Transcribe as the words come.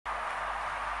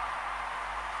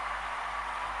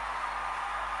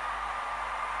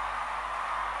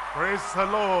Praise the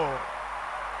Lord.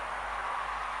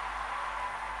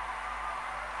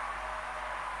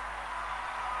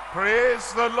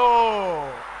 Praise the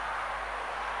Lord.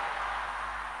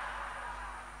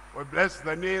 We bless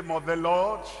the name of the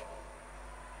Lord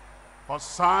for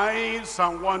signs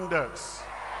and wonders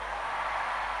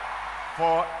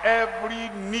for every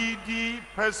needy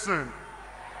person.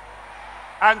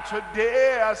 And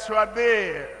today, as you are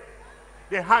there,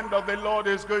 the hand of the Lord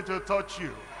is going to touch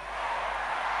you.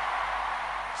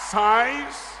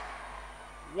 Signs,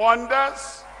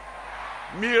 wonders,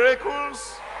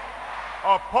 miracles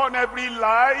upon every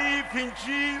life in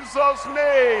Jesus'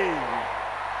 name.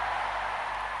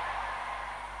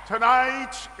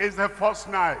 Tonight is the first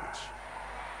night.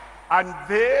 And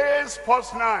this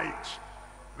first night,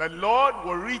 the Lord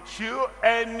will reach you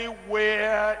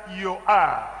anywhere you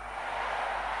are.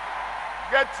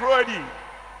 Get ready.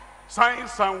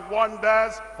 Signs and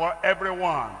wonders for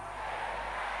everyone.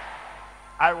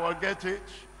 I will get it.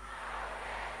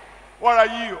 What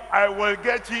are you? I will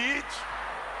get it.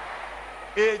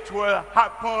 It will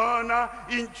happen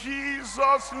in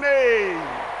Jesus' name.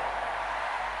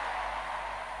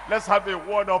 Let's have a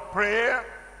word of prayer.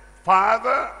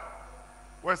 Father,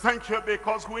 we thank you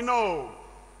because we know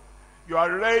you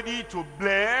are ready to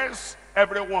bless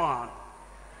everyone.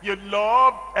 You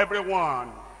love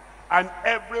everyone. And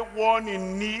everyone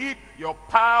in need, your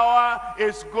power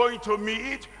is going to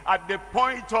meet at the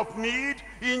point of need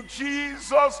in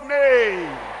Jesus'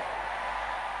 name.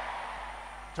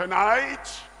 Tonight,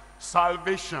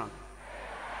 salvation.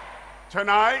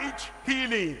 Tonight,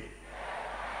 healing.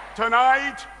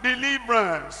 Tonight,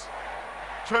 deliverance.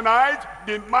 Tonight,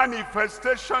 the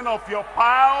manifestation of your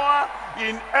power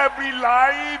in every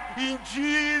life in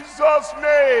Jesus'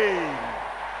 name.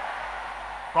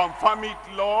 Confirm it,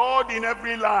 Lord, in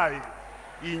every life.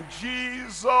 In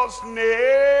Jesus'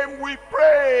 name we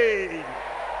pray.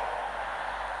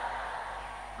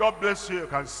 God bless you. You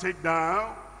can sit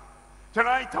down.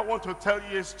 Tonight I want to tell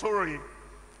you a story.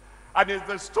 And it's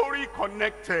the story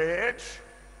connected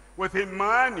with a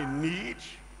man in need,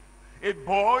 a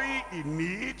boy in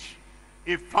need,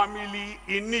 a family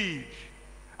in need.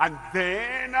 And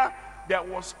then there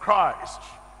was Christ.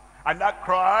 And that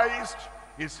Christ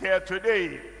is here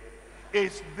today,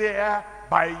 is there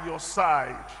by your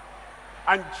side.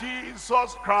 And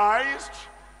Jesus Christ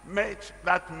met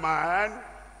that man,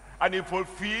 and he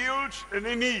fulfilled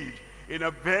the need in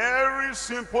a very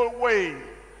simple way.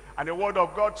 And the word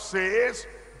of God says,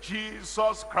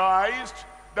 Jesus Christ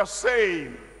the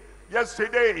same,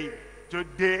 yesterday,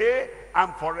 today,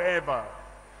 and forever.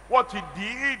 What he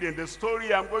did in the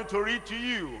story I'm going to read to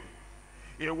you,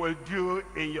 he will do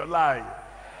in your life.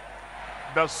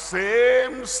 The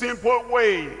same simple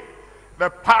way the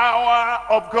power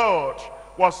of God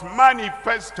was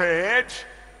manifested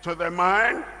to the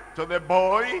man, to the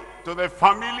boy, to the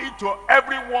family, to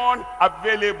everyone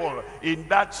available. In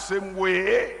that same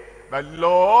way, the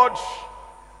Lord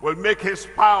will make his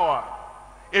power,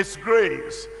 his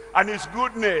grace, and his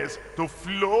goodness to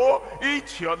flow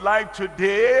into your life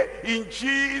today in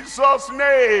Jesus'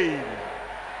 name.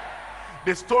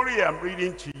 The story I'm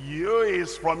reading to you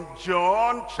is from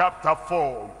John chapter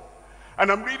 4.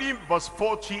 And I'm reading verse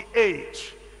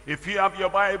 48. If you have your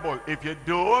Bible, if you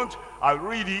don't, I'll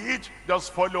read it,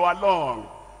 just follow along.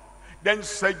 Then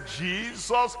said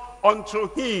Jesus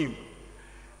unto him,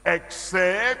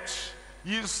 except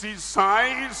ye see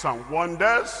signs and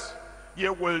wonders, ye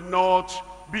will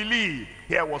not believe.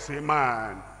 Here was a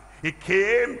man. He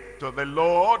came to the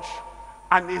Lord,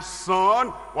 and his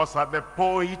son was at the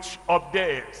point of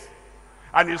death.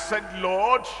 And he said,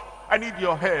 Lord, I need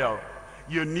your help.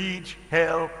 You need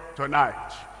help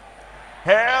tonight.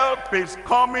 Help is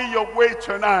coming your way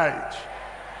tonight.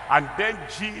 And then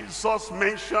Jesus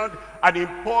mentioned an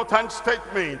important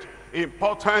statement.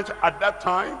 Important at that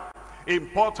time,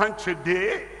 important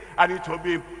today, and it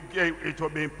will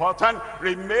be important,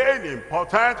 remain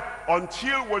important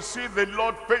until we see the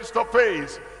Lord face to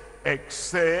face.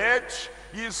 Except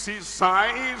ye see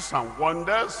signs and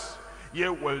wonders, ye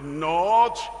will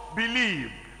not believe.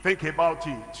 Think about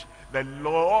it. The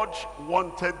Lord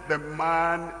wanted the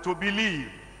man to believe.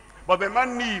 But the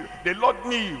man knew, the Lord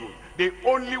knew, the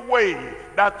only way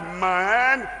that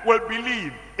man will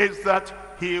believe is that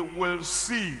he will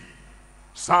see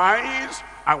signs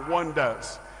and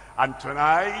wonders. And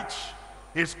tonight,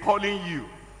 he's calling you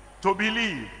to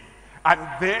believe. And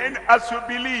then as you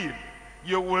believe,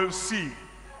 you will see,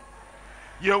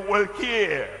 you will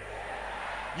hear,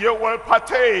 you will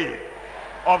partake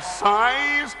of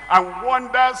signs and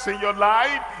wonders in your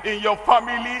life, in your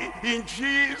family, in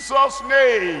Jesus'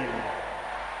 name.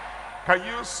 Can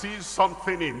you see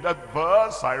something in that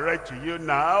verse I read to you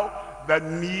now? The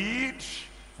need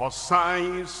for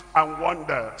signs and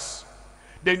wonders.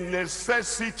 The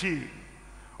necessity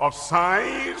of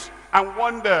signs and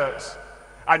wonders.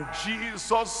 And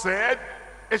Jesus said,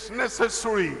 it's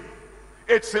necessary,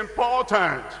 it's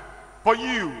important for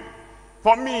you,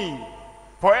 for me,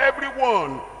 for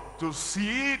everyone to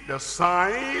see the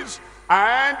signs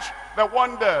and the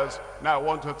wonders. Now I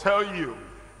want to tell you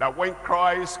that when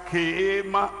Christ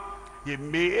came, he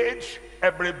made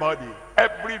everybody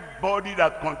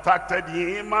that contacted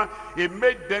him, he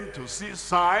made them to see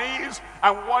signs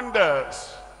and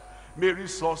wonders. Mary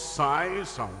saw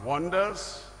signs and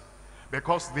wonders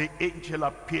because the angel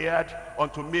appeared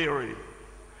unto Mary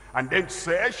and then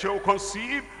said, she will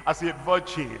conceive as a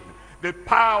virgin. The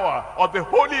power of the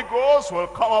Holy Ghost will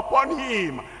come upon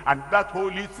him, and that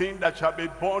holy thing that shall be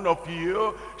born of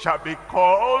you shall be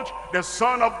called the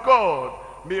Son of God.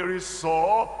 Mary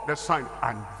saw the sign,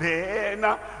 and then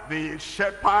the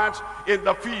shepherds in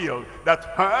the field that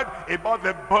heard about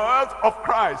the birth of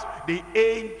Christ, the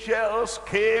angels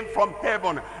came from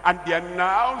heaven and they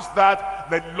announced that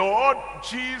the Lord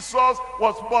Jesus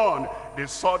was born. They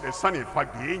saw the sign. In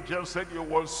fact, the angel said, you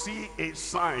will see a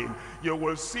sign. You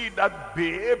will see that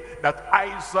babe that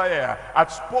Isaiah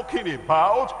had spoken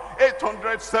about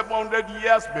 800, 700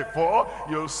 years before.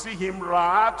 You'll see him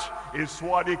wrapped in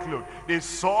swaddling clothes. They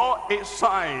saw a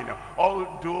sign. All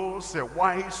those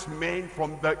wise men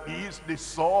from the east, they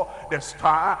saw the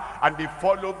star and they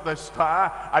followed the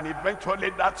star, and eventually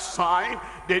that sign,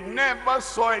 they never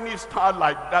saw any star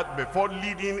like that before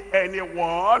leading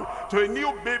anyone to a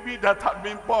new baby that had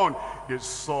been born. They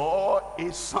saw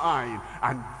a sign,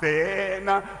 and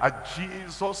then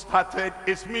Jesus started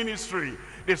his ministry.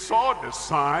 They saw the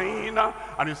sign,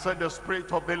 and he said, the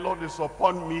Spirit of the Lord is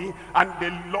upon me, and the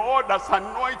Lord has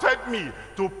anointed me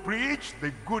to preach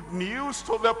the good news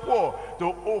to the poor,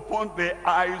 to open the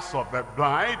eyes of the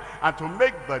blind, and to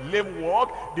make the lame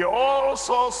walk. They all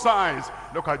saw signs.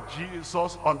 Look at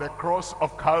Jesus on the cross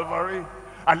of Calvary,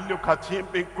 and look at him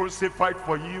being crucified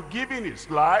for you, giving his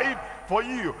life for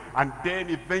you. And then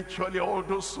eventually all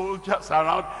those soldiers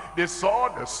around, they saw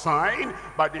the sign.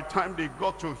 By the time they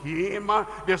got to him,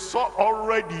 they saw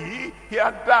already he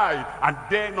had died. And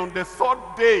then on the third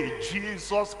day,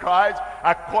 Jesus Christ,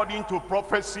 according to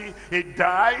prophecy, he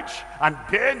died, and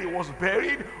then he was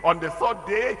buried. On the third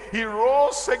day, he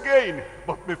rose again.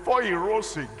 But before he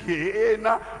rose again,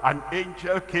 an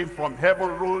angel came from heaven,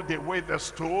 rolled away the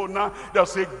stone. There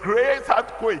was a great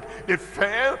earthquake. They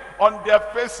fell on their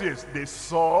faces. They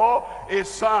saw a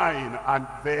sign, and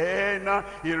then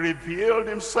he revealed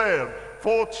himself.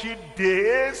 40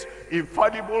 days,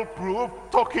 infallible proof,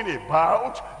 talking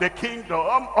about the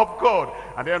kingdom of God.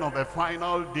 And then on the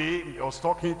final day, he was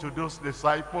talking to those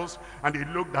disciples, and they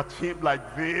looked at him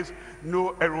like this.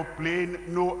 No aeroplane,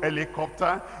 no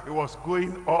helicopter. It was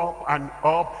going up and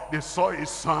up. They saw a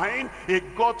sign. He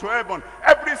got to heaven.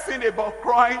 Everything about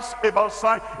Christ, about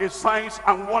sign, is signs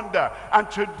and wonder. And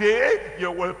today,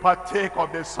 you will partake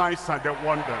of the signs and the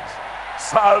wonders.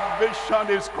 Salvation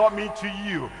is coming to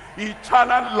you.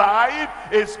 Eternal life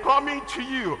is coming to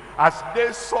you. As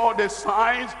they saw the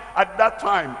signs at that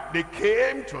time, they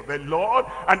came to the Lord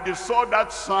and they saw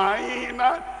that sign.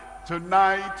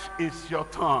 Tonight is your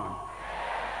turn.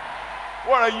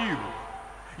 What are you?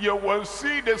 You will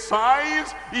see the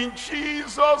signs in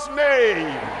Jesus'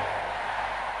 name.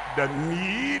 The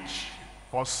need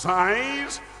for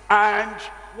signs and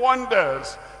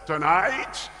wonders.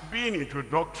 Tonight, being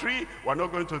introductory, we're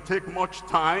not going to take much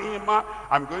time.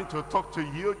 I'm going to talk to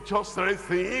you just 3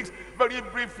 things very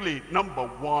briefly. Number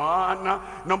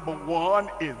one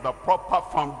is the proper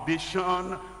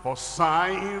foundation for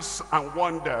signs and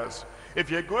wonders. If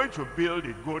you're going to build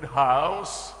a good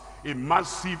house, a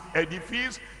massive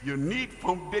edifice, you need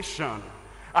foundation.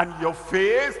 And your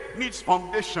faith needs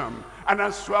foundation. And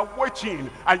as you are waiting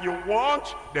and you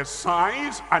want the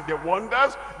signs and the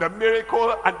wonders, the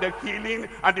miracle and the healing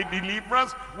and the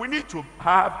deliverance, we need to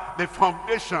have the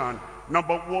foundation.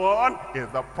 Number one is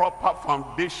the proper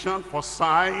foundation for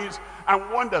signs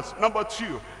and wonders. Number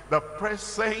two, the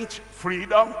present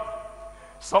freedom.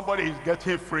 Somebody is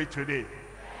getting free today.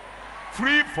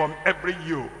 Free from every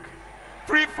yoke.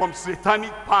 Free from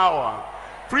satanic power.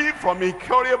 Free from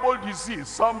incurable disease.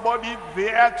 Somebody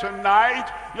there tonight,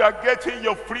 you are getting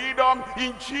your freedom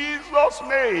in Jesus'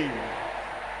 name.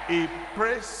 A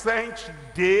present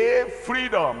day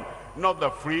freedom, not the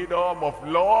freedom of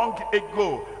long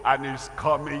ago, and it's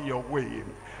coming your way.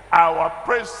 Our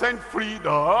present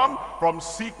freedom from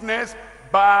sickness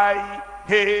by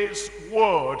his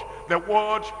word. The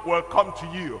word will come to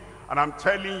you. And I'm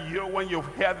telling you, when you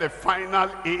hear the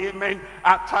final amen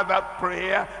after that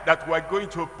prayer that we're going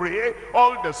to pray,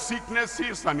 all the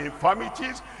sicknesses and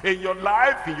infirmities in your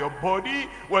life, in your body,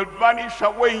 will vanish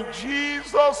away in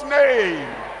Jesus' name.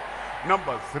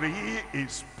 Number 3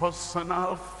 is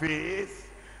personal faith.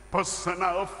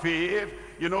 Personal faith.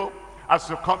 You know, as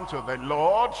you come to the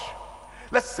Lord,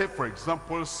 let's say, for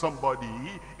example, somebody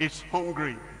is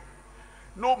hungry.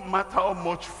 No matter how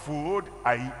much food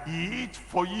I eat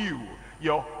for you,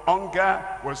 your hunger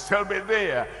will still be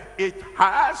there. It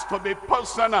has to be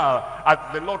personal. As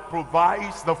the Lord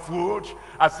provides the food,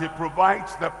 as he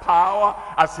provides the power,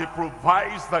 as he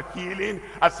provides the healing,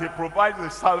 as he provides the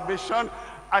salvation,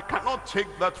 I cannot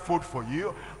take that food for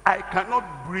you. I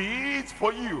cannot breathe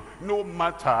for you. No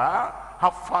matter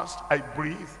how fast I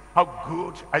breathe, how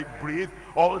good I breathe,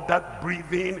 all that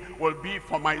breathing will be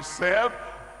for myself.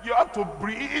 You have to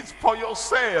breathe for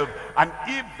yourself. And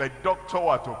if the doctor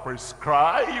were to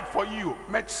prescribe for you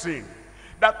medicine,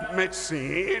 that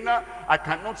medicine, I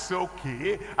cannot say,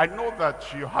 okay, I know that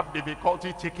you have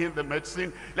difficulty taking the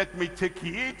medicine, let me take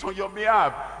it on your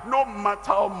behalf. No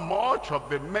matter how much of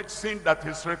the medicine that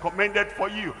is recommended for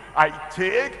you I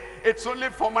take, it's only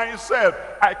for myself.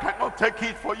 I cannot take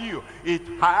it for you. It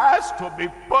has to be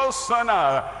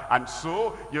personal. And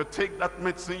so you take that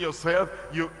medicine yourself,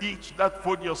 you eat that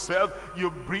food yourself, you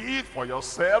breathe for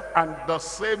yourself, and the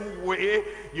same way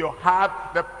you have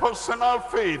the personal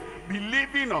faith.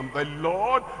 Believing on the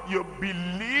Lord, you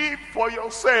believe for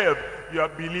yourself. You are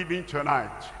believing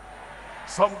tonight.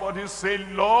 Somebody say,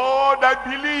 Lord, I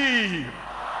believe.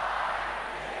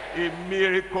 A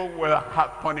miracle will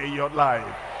happen in your life.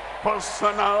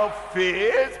 Personal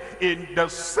faith in the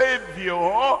Savior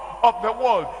of the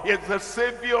world. He is the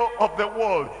Savior of the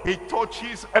world. He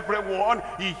touches everyone.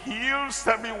 He heals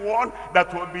everyone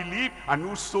that will believe. And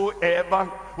whosoever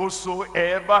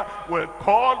will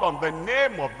call on the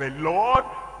name of the Lord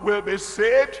will be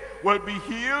saved, will be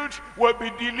healed, will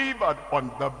be delivered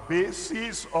on the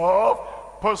basis of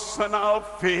personal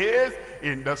faith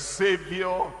in the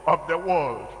Savior of the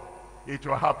world. It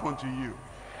will happen to you.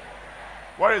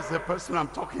 What is the person I'm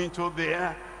talking to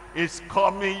there? It's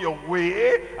coming your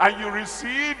way, and you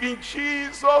receive in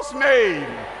Jesus' name.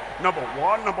 Number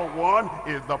one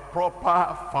is the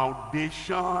proper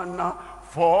foundation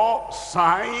for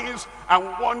signs and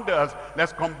wonders.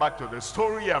 Let's come back to the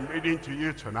story I'm reading to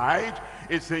you tonight.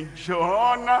 It's in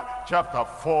John chapter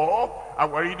 4,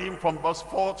 and we're reading from verse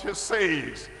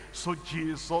 46. So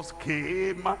Jesus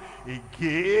came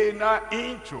again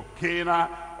into Cana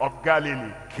of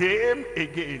Galilee. Came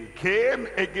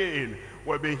again.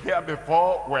 We've been here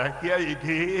before, we're here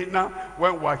again.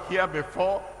 When we're here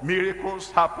before,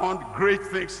 miracles happened, great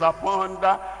things happened,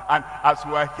 and as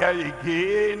we're here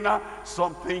again,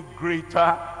 something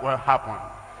greater will happen.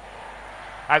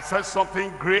 I said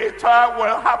something greater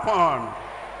will happen.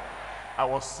 I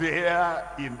was here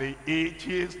in the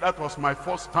 80s. That was my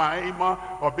first time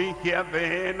of being here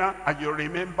then. And you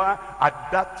remember, at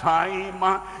that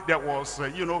time, there was,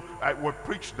 we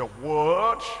preached the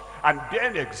word and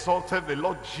then exalted the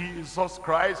Lord Jesus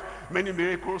Christ. Many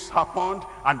miracles happened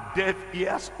and deaf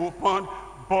ears opened.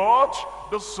 But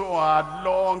those who are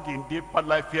long in deeper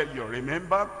life here, you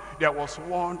remember, there was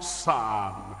one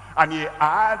Psalm, and he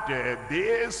had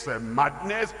this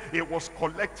madness. He was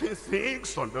collecting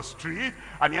things on the street,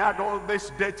 and he had all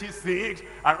these dirty things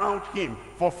around him.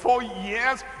 For 4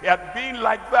 years, he had been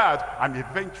like that, and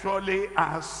eventually,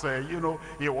 as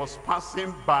he was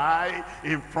passing by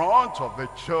in front of the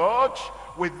church,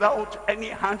 without any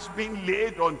hands being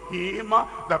laid on him,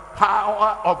 the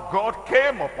power of God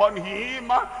came upon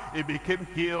him. He became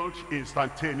healed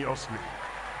instantaneously.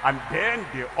 And then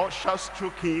the ushers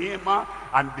took him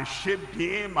and they shaved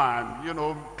him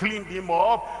and, cleaned him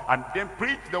up and then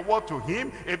preached the word to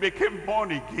him. He became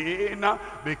born again,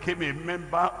 became a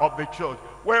member of the church.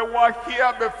 We were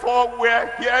here before,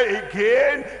 we're here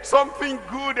again. Something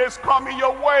good is coming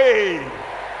your way.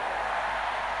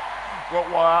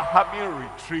 We're having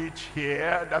retreat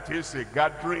here. That is a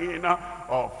gathering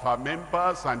of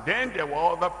members, and then there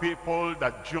were other people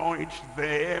that joined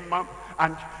them,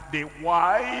 and the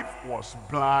wife was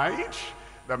blind,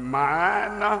 the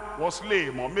man was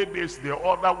lame, or maybe it's the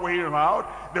other way around.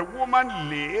 The woman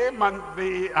lame and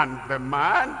the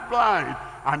man blind.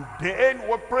 And then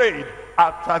we prayed.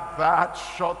 After that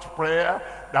short prayer,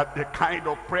 that the kind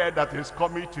of prayer that is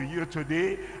coming to you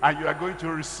today, and you are going to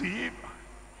receive.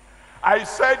 I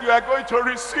said you are going to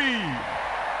receive.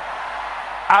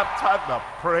 After the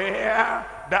prayer,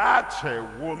 that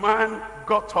woman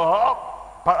got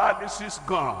up, paralysis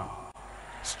gone,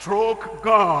 stroke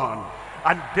gone,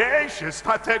 And then she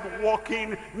started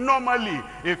walking normally.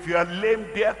 If you are lame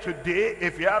there today,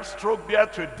 if you have stroke there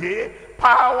today,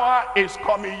 power is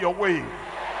coming your way.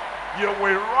 You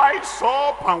will rise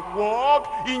up and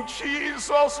walk in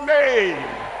Jesus' name.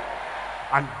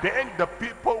 And then the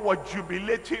people were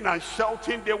jubilating and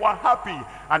shouting. They were happy.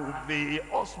 And the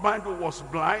husband who was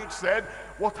blind said,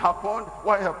 what happened?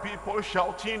 Why are people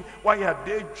shouting? Why are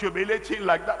they jubilating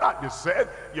like that? And they said,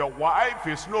 your wife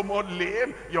is no more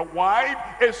lame. Your wife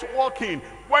is walking.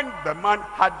 When the man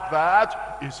had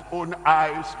that, his own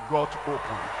eyes got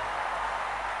open.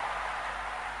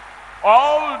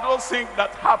 All those things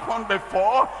that happened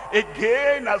before,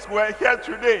 again, as we're here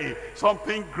today,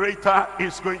 something greater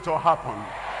is going to happen.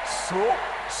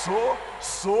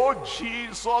 So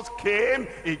Jesus came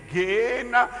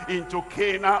again into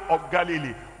Cana of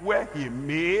Galilee, where he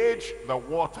made the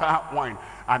water wine.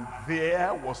 And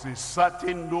there was a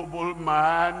certain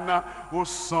nobleman whose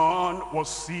son was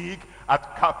sick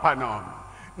at Capernaum.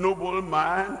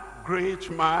 Nobleman, great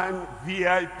man,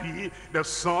 VIP, the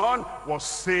son was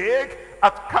sick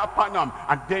at Capernaum.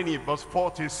 And then in verse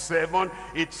 47,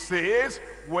 it says,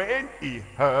 when he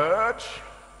heard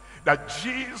that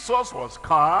Jesus was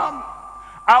come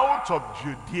out of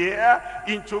Judea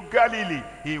into Galilee,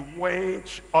 he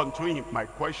went unto him. My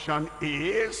question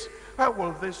is, where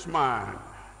will this man,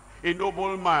 a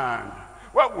noble man,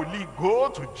 where will he go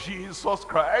to Jesus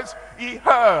Christ? He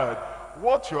heard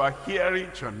what you are hearing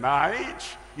tonight.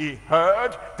 He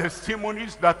heard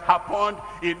testimonies that happened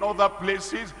in other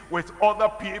places with other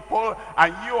people,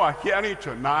 and you are hearing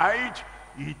tonight.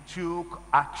 He took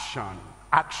action.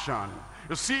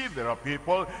 You see, there are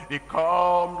people, they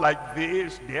come like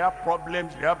this, they have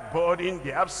problems, they have burden,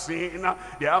 they have sin,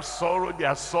 they have sorrow, they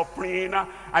are suffering,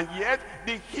 and yet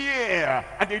they hear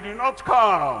and they do not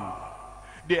come.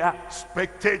 They are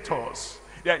spectators.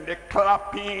 They are in the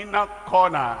clapping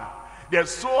corner. They're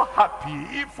so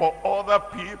happy for other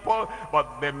people,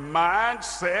 but the man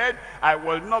said, I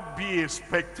will not be a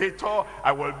spectator,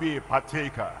 I will be a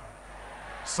partaker.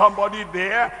 Somebody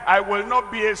there, I will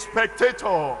not be a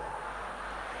spectator,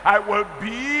 I will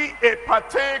be a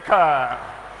partaker.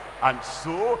 And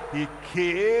so he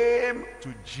came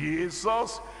to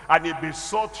Jesus and he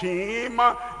besought him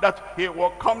that he will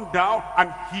come down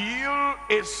and heal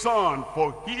his son,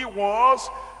 for he was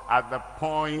at the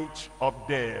point of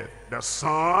death. The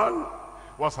son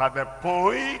was at the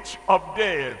point of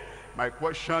death. My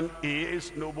question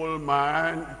is,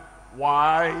 nobleman,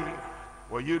 why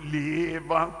will you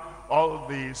leave all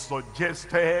the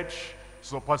suggested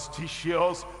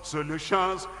superstitious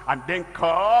solutions and then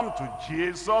come to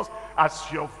Jesus as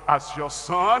your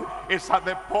son is at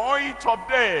the point of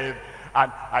death?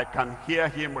 And I can hear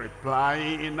him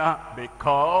replying,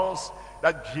 because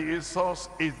that Jesus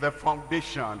is the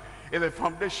foundation. Is the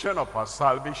foundation of our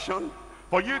salvation.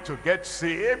 For you to get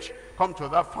saved, come to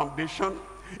that foundation.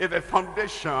 Is the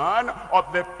foundation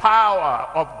of the power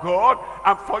of God.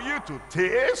 And for you to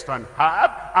taste and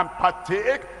have and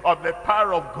partake of the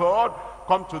power of God,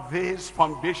 come to this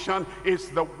foundation. Is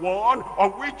the one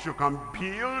on which you can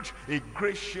build a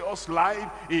gracious life,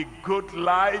 a good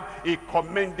life, a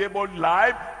commendable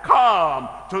life. Come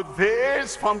to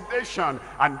this foundation,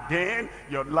 and then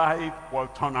your life will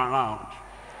turn around.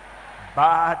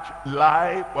 Bad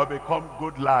life will become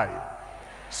good life.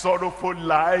 Sorrowful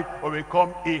life will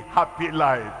become a happy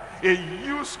life. A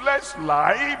useless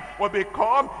life will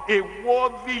become a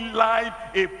worthy life,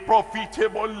 a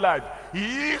profitable life.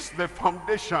 He is the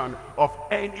foundation of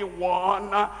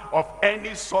anyone, of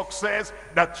any success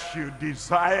that you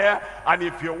desire. And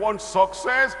if you want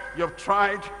success, you've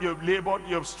tried, you've labored,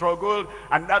 you've struggled,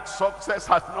 and that success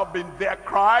has not been there.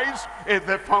 Christ is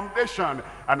the foundation.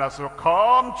 And as you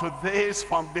come to this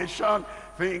foundation,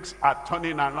 things are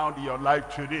turning around in your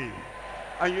life today.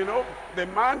 And you know, the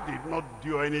man did not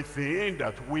do anything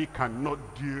that we cannot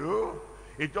do.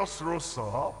 He just rose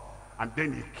up, and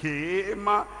then he came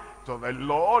to the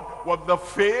Lord with the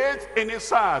faith in his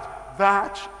heart.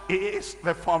 That is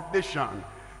the foundation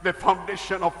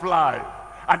of life,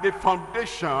 and the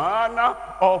foundation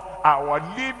of our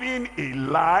living a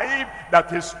life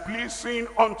that is pleasing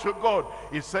unto God.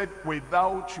 He said,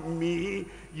 without me,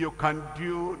 you can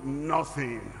do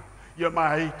nothing. You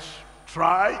might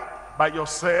try by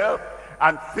yourself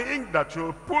and think that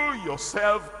you'll pull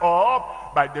yourself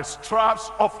up by the straps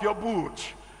of your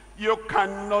boot. You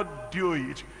cannot do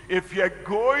it. If you're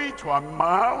going to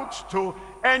amount to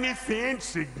anything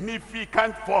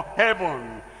significant for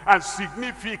heaven and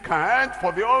significant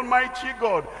for the Almighty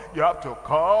God, you have to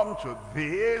come to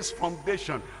this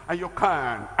foundation. And you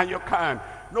can.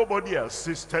 Nobody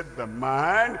assisted the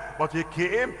man, but he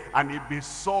came and he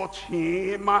besought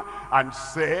him and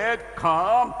said,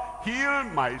 come, heal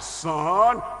my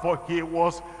son, for he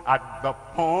was at the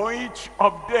point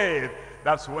of death.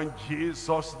 That's when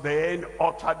Jesus then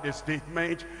uttered the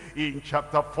statement in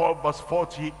chapter 4 verse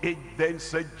 48. Then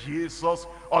said Jesus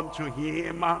unto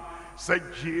him,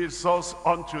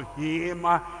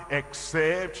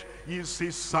 except ye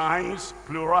see signs,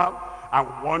 plural, and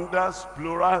wonders,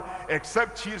 plural,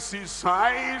 except ye see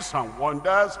signs and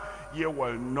wonders, ye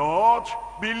will not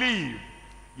believe.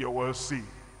 You will see.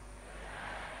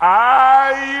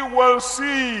 I will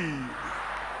see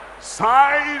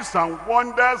signs and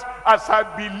wonders as I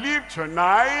believe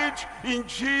tonight in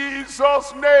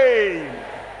Jesus' name.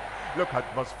 Look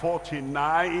at verse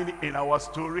 49 in our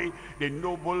story. The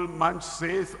nobleman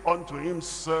saith unto him,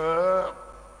 sir,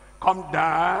 come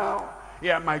down,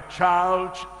 here my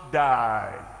child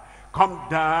died. Come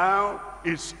down,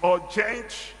 it's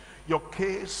urgent. Your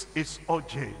case is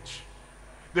urgent.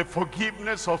 The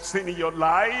forgiveness of sin in your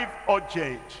life,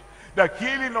 urgent. The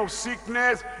healing of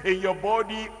sickness in your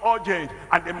body, urgent.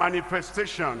 And the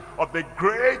manifestation of the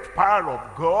great power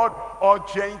of God,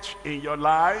 urgent in your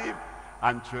life.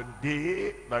 And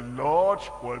today, the Lord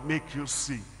will make you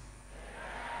see.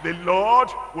 The Lord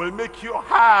will make you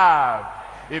have.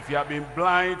 If you have been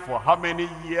blind for how many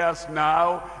years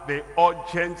now, the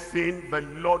urgent thing the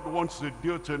Lord wants to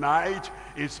do tonight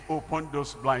is open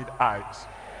those blind eyes.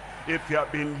 If you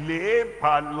have been lame,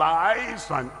 paralyzed,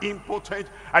 and impotent,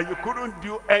 and you couldn't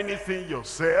do anything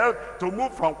yourself to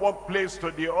move from one place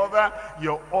to the other,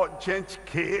 your urgent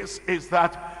case is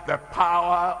that the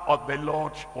power of the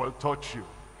Lord will touch you.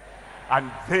 And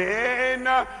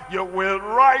then you will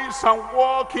rise and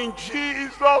walk in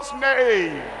Jesus'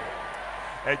 name.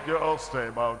 Just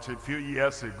about a few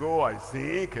years ago, I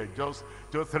think, just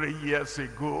 2-3 years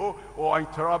ago, or in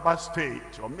Taraba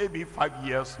State, or maybe 5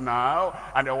 years now,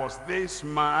 and there was this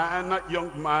man,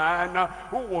 young man,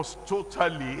 who was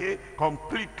totally,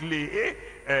 completely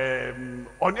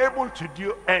unable to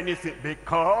do anything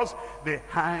because the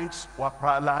hands were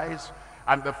paralyzed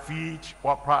and the feet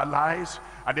were paralyzed,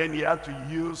 and then he had to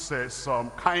use some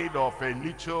kind of a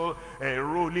little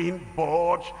rolling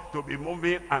board to be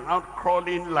moving and out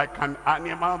crawling like an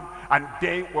animal. And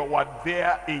then we were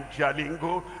there in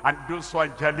Jalingo, and those who are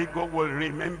in Jalingo will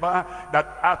remember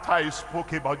that after I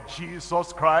spoke about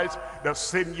Jesus Christ, the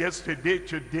same yesterday,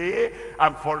 today,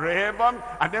 and forever,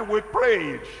 and then we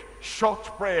prayed, short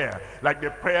prayer, like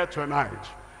the prayer tonight.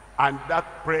 And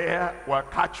that prayer will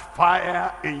catch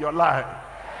fire in your life.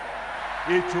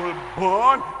 It will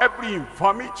burn every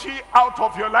infirmity out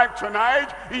of your life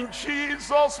tonight in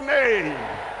Jesus' name.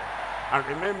 And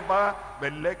remember, the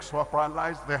legs were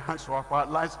paralyzed, the hands were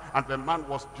paralyzed, and the man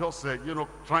was just,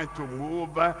 trying to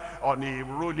move on a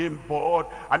rolling board.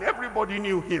 And everybody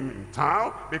knew him in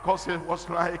town because he was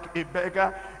like a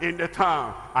beggar in the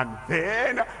town. And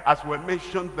then, as we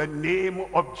mentioned the name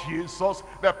of Jesus,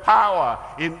 the power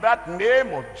in that name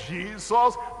of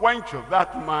Jesus went to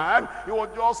that man. He was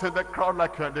just in the crowd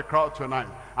like you're in the crowd tonight.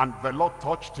 And the Lord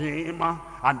touched him,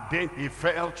 and then he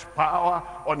felt power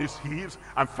on his hips,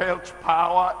 and felt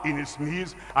power in his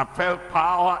knees, and felt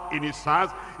power in his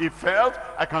hands. He felt,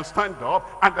 I can stand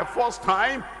up. And the first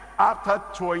time, after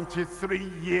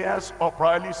 23 years of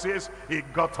paralysis, he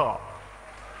got up.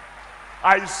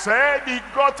 I said he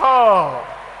got up.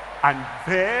 And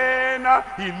then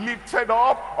he lifted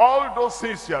up all those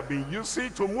things he had been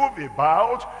using to move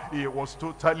about. He was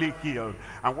totally healed.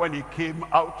 And when he came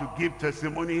out to give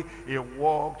testimony, he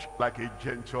walked like a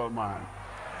gentleman.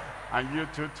 And you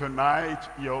too tonight,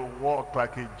 you'll walk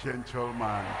like a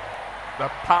gentleman. The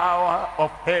power of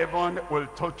heaven will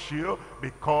touch you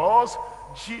because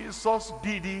Jesus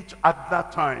did it at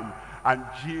that time. And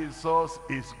Jesus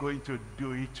is going to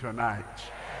do it tonight.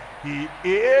 He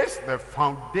is the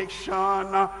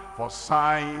foundation for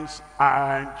signs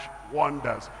and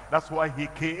wonders. That's why he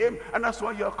came, and that's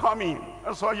why you're coming.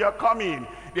 That's why you're coming.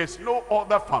 There's no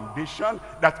other foundation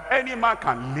that any man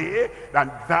can lay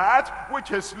than that which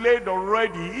is laid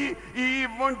already,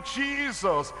 even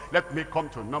Jesus. Let me come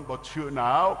to number 2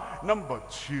 now. Number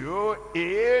 2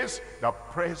 is the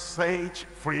present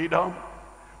freedom.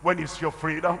 When is your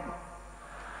freedom?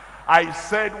 I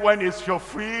said, when is your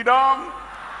freedom?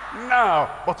 Now,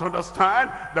 but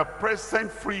understand the present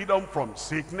freedom from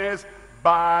sickness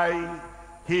by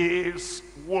his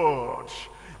word.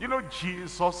 You know,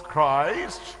 Jesus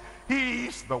Christ, he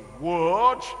is the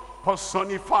word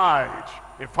personified.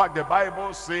 In fact, the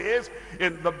Bible says,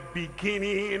 in the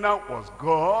beginning was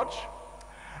God,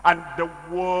 and the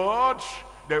word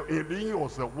In the beginning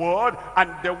was the Word, and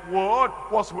the Word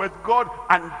was with God,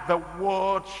 and the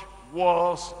Word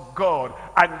was God.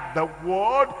 And the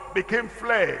Word became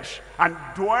flesh and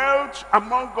dwelt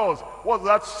among us. What's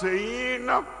that saying?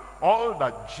 All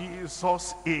that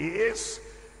Jesus is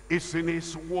in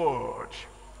his Word.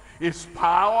 His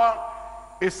power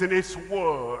is in his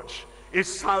Word. His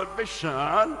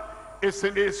salvation is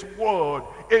in his Word.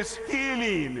 His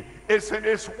healing is in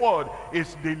his Word.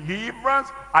 His deliverance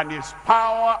and his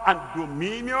power and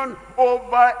dominion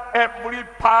over every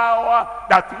power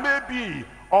that may be.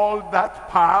 All that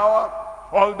power,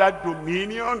 all that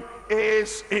dominion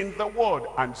is in the Word.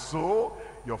 And so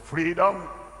your freedom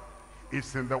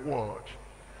is in the Word.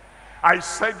 I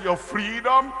said your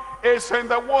freedom is in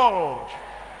the Word.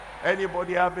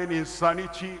 Anybody having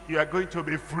insanity, you are going to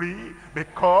be free,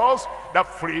 because the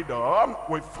freedom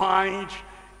we find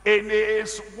in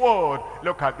his Word.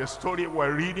 Look at the story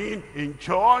we're reading in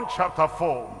John chapter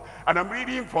 4. And I'm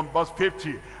reading from verse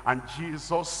 50. And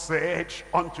Jesus said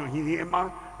unto him,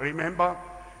 remember,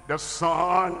 the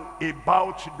son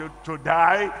about to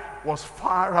die was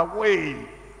far away,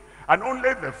 and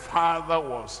only the Father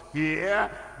was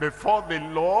here before the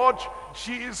Lord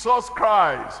Jesus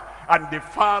Christ. And the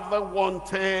Father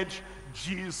wanted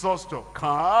Jesus to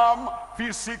come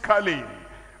physically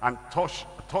and touch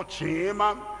him,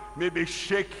 maybe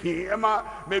shake him,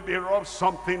 maybe rub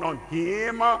something on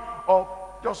him, or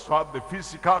just to have the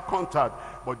physical contact.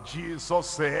 But Jesus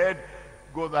said,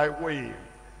 go thy way,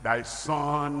 thy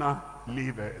son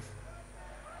liveth.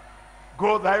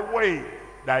 Go thy way,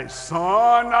 thy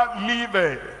son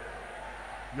liveth.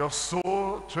 Your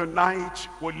soul tonight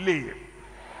will live.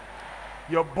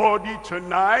 Your body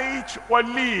tonight will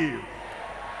live.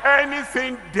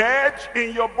 Anything dead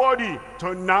in your body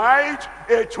tonight,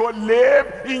 it will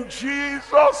live in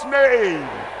Jesus' name.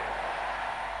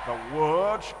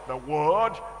 The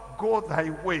word, go thy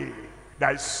way,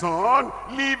 thy son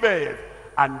liveth.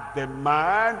 And the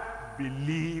man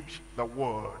believed the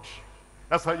word.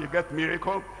 That's how you get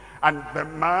miracle. And the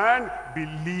man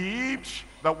believed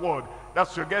the word.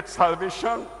 That's how you get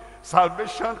salvation.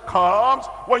 Salvation comes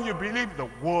when you believe the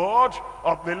word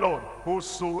of the Lord.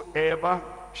 Whosoever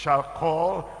shall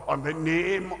call on the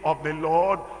name of the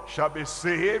Lord shall be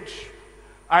saved.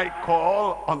 I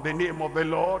call on the name of the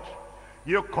Lord.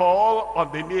 You call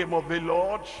on the name of the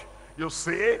Lord. You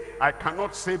say, I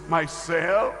cannot save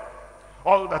myself.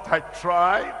 All that I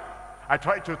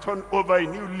try to turn over a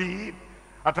new leaf.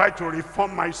 I try to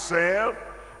reform myself.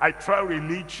 I try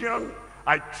religion.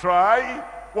 I try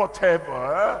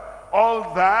whatever.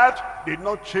 All that did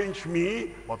not change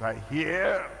me. But I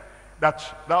hear that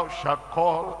thou shalt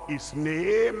call his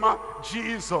name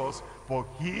Jesus, for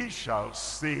he shall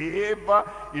save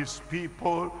his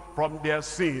people from their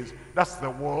sins. That's the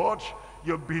word.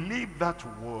 You believe that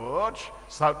word,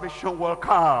 salvation will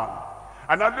come.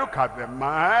 And I look at the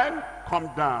man, come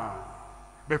down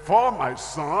before my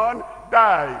son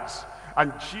dies.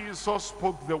 And Jesus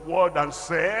spoke the word and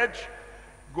said,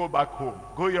 go back home,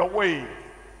 go your way.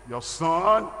 Your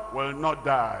son will not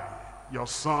die. Your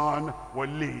son will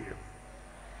live.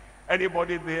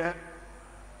 Anybody there?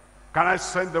 Can I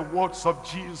send the words of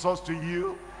Jesus to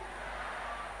you?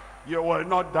 You will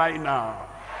not die now.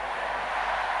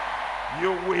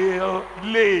 You will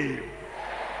live.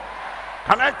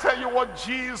 Can I tell you what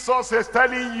Jesus is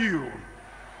telling you?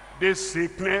 This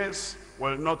sickness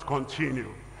will not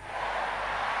continue.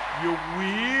 You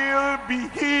will be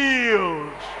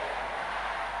healed.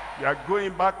 You are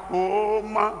going back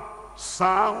home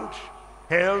sound,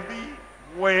 healthy,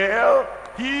 well,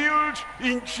 healed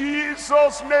in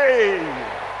Jesus' name.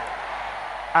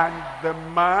 And the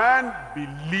man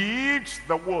believed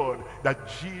the word that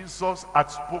Jesus had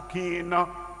spoken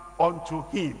unto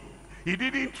him. He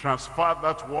didn't transfer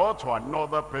that word to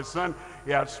another person.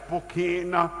 He had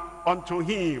spoken unto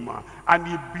him. And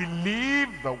he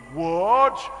believed the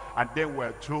word, and then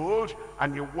we're told,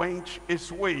 and he went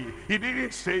his way. He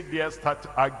didn't say there, start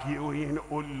arguing,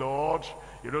 oh Lord,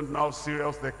 you don't know how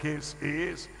serious the case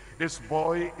is. This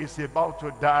boy is about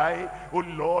to die. Oh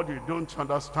Lord, you don't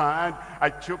understand. I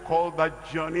took all that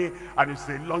journey, and it's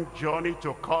a long journey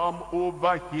to come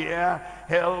over here.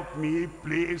 Help me,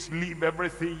 please. Leave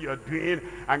everything you're doing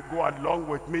and go along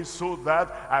with me so that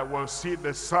I will see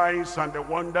the signs and the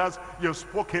wonders you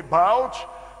spoke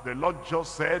about. The Lord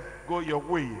just said, go your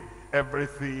way.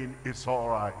 Everything is all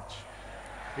right.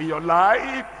 In your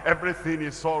life, everything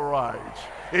is all right.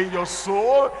 In your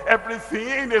soul,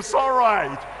 everything is all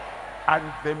right. And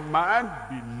the man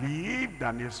believed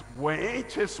and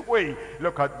went his way.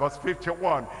 Look at verse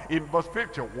 51. In verse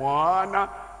 51,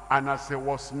 and as he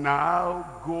was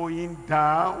now going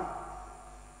down,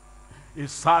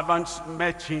 His servants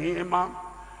met him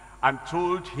and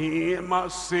told him,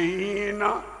 saying,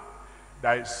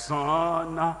 thy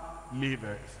son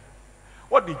liveth.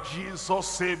 What did Jesus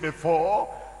say before?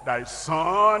 Thy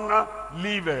son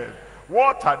liveth.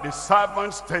 What are the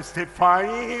servants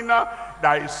testifying?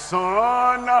 Thy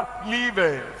son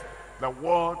liveth. The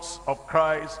words of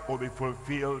Christ will be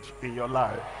fulfilled in your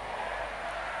life.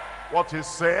 What he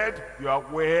said, you are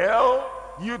well,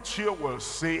 you too will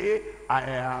say, I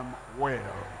am well.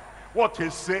 What he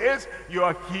says, you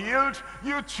are healed,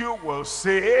 you too will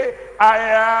say, I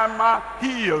am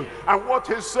healed. And what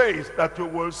he says, that you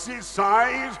will see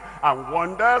signs and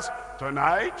wonders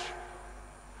tonight.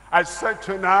 I said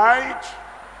tonight,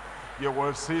 you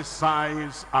will see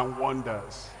signs and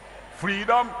wonders.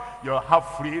 Freedom, you'll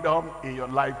have freedom in your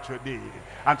life today.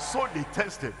 And so they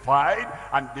testified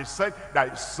and they said,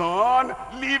 thy son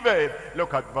liveth.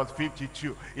 Look at verse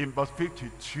 52. In verse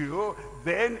 52,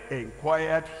 then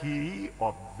inquired he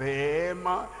of them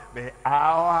the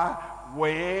hour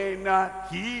when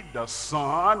he, the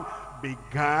son,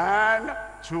 began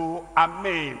to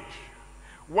amend.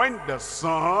 When the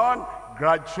son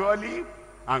gradually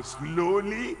and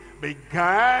slowly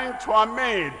began to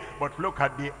amend. But look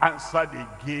at the answer they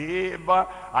gave.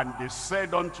 And they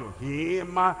said unto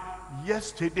him,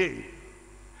 yesterday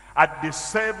at the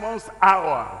 7th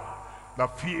hour the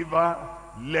fever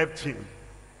left him.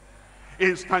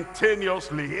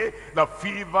 Instantaneously the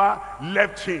fever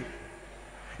left him.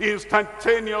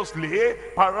 Instantaneously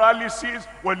paralysis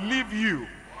will leave you.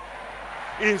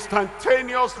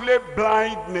 Instantaneously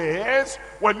blindness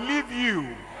will leave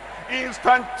you.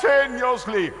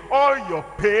 Instantaneously all your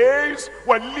pains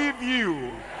will leave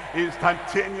you.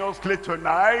 Instantaneously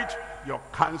tonight your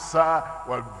cancer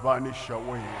will vanish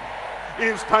away.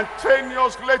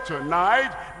 Instantaneously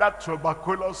tonight that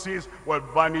tuberculosis will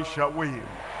vanish away.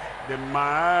 The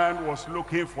man was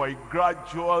looking for a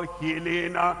gradual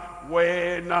healing.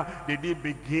 When did he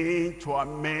begin to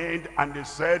amend? And they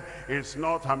said, it's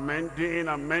not amending.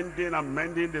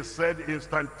 They said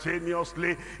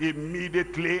instantaneously,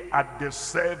 immediately at the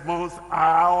 7th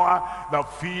hour, the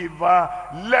fever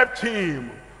left him.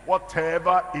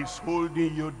 Whatever is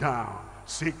holding you down,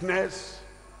 sickness,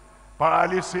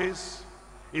 paralysis,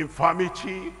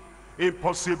 infirmity,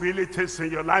 impossibilities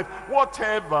in your life,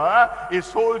 whatever is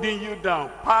holding you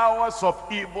down, powers of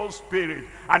evil spirit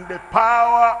and the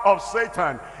power of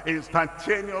Satan,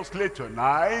 instantaneously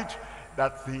tonight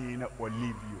that thing will leave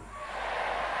you.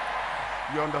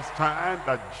 You understand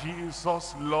that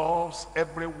Jesus loves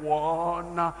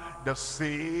everyone the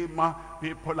same.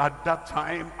 People at that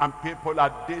time and people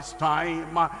at this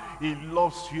time. He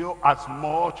loves you as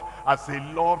much as he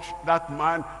loves that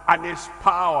man and his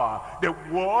power. The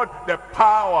word, the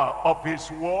power of his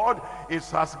word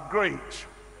is as great,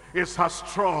 is as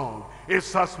strong,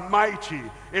 is as mighty,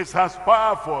 is as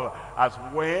powerful as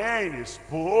when he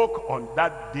spoke on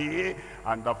that day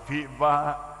and the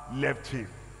fever left him.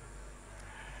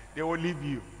 They will leave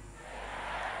you.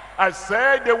 I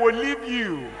said they will leave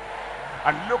you.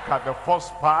 And look at the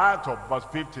first part of verse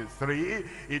 53.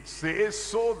 It says,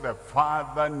 so the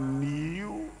father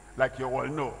knew, like you will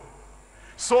know.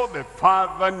 So the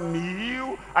father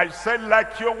knew, I said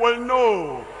like you will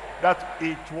know, that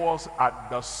it was at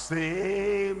the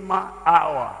same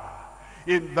hour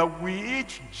in the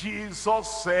which Jesus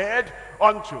said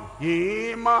unto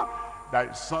him, thy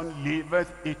son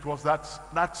liveth. It was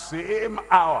that same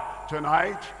hour.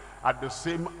 Tonight, at the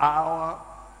same hour,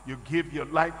 you give your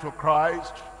life to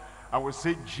Christ, and we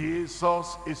say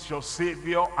Jesus is your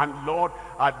Savior and Lord.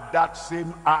 At that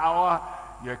same hour,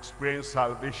 you experience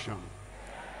salvation.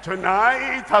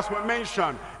 Tonight, as we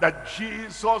mentioned, that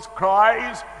Jesus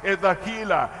Christ is the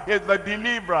healer, is the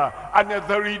deliverer, and is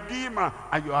the redeemer,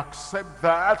 and you accept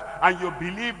that, and you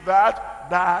believe that,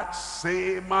 that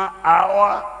same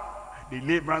hour,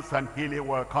 deliverance and healing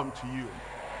will come to you.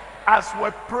 As we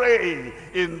pray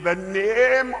in the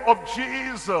name of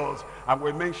Jesus, and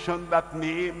we mention that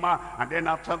name, and then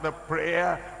after the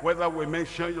prayer, whether we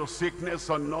mention your sickness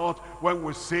or not, when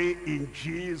we say in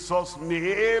Jesus'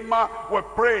 name, we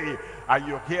pray, and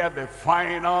you hear the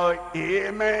final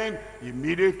amen,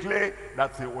 immediately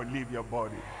that thing will leave your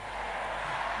body.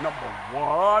 Number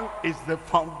one is the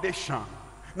foundation.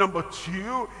 Number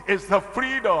two is the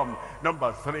freedom.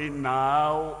 Number three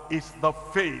now is the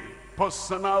faith.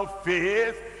 Personal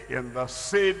faith in the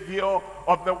Savior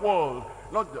of the world.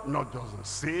 Not just the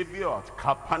Savior at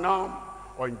Capernaum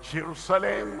or in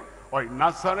Jerusalem or in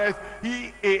Nazareth.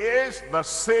 He is the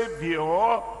Savior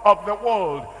of the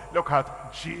world. Look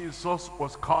at Jesus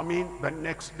was coming the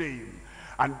next day.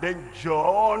 And then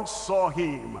John saw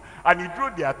him, and he drew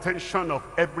the attention of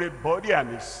everybody, and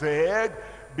he said,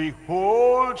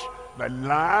 behold, the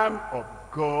Lamb of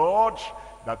God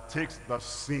that takes the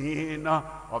sin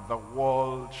of the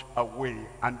world away.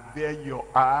 And there you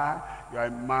are a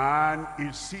man,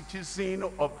 a citizen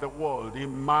of the world, a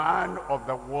man of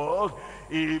the world,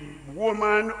 a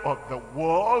woman of the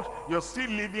world. You're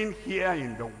still living here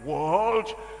in the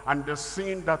world, and the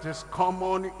sin that is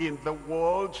common in the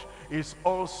world is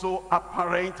also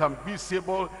apparent and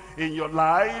visible in your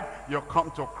life. You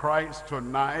come to Christ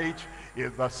tonight,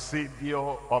 is the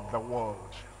Savior of the world.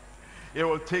 It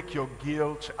will take your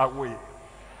guilt away.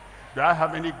 Do I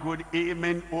have any good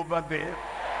amen over there?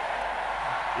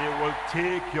 It will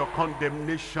take your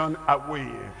condemnation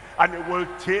away. And it will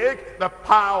take the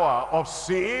power of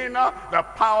sin, the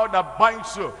power that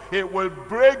binds you. It will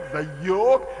break the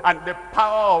yoke and the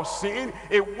power of sin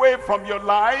away from your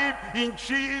life in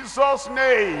Jesus'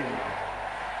 name.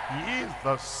 He is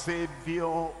the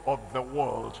Savior of the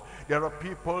world. There are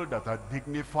people that are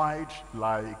dignified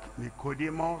like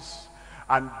Nicodemus,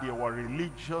 and they were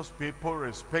religious people,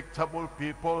 respectable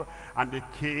people, and they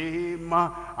came,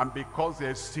 and because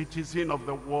they're a citizen of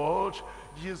the world,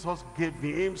 Jesus gave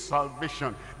him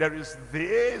salvation. There is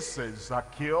this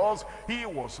Zacchaeus. He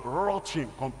was rotten,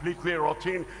 completely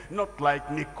rotten, not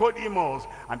like Nicodemus.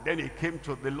 And then he came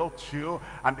to the Lord too,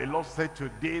 and the Lord said,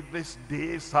 today, this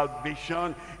day,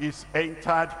 salvation is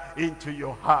entered into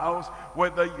your house,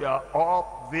 whether you are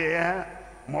up there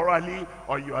morally,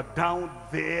 or you are down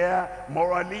there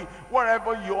morally,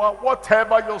 wherever you are,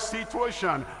 whatever your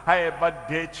situation, however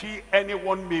dirty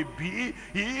anyone may be,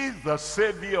 he is the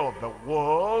Savior of the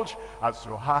world. As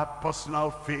you have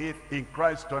personal faith in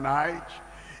Christ tonight,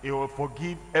 he will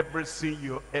forgive every sin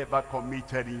you ever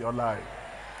committed in your life.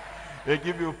 He'll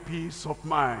give you peace of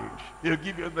mind. He'll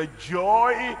give you the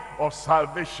joy of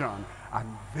salvation. And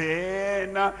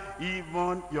then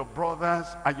even your brothers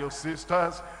and your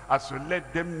sisters, as you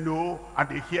let them know and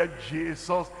they hear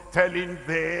Jesus telling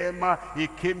them he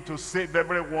came to save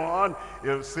everyone,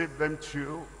 he'll save them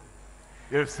too.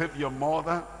 He'll save your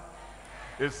mother.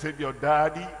 He'll save your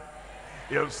daddy.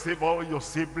 He'll save all your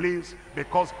siblings,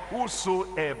 because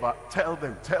whosoever, tell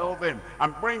them,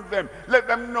 and bring them, let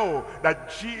them know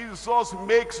that Jesus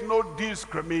makes no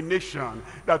discrimination,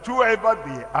 that whoever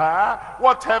they are,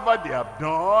 whatever they have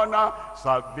done,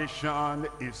 salvation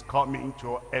is coming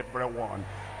to everyone.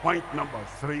 Point number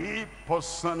 3,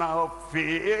 personal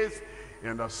faith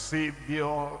in the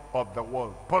Savior of the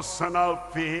world. Personal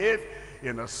faith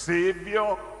in the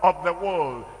Savior of the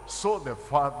world. So the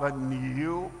Father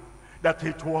knew that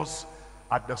it was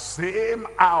at the same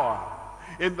hour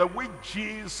in the which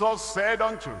Jesus said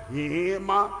unto him,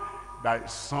 thy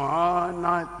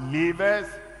son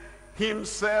liveth.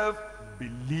 Himself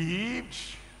believed,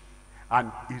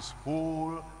 and his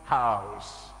whole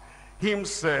house.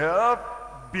 Himself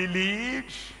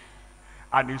believed,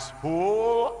 and his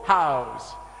whole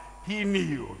house. He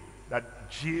knew that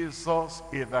Jesus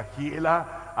is the healer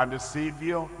and the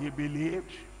Savior. He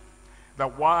believed. The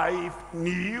wife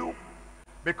knew,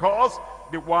 because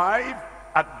the wife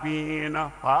had been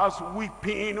perhaps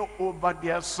weeping over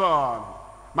their son.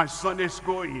 My son is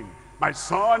going. My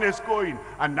son is going.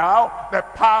 And now the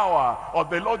power of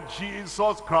the Lord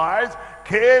Jesus Christ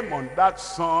came on that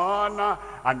son.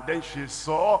 And then she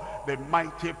saw the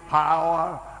mighty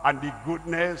power and the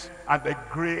goodness and the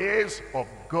grace of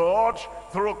God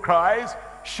through Christ.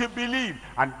 She believed.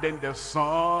 And then the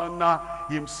son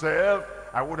himself,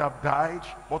 I would have died,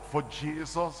 but for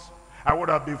Jesus. I would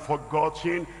have been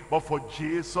forgotten, but for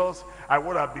Jesus. I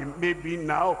would have been maybe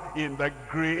now in the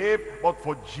grave, but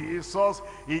for Jesus.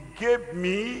 He gave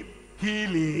me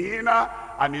healing,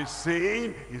 and he's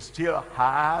saying he still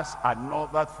has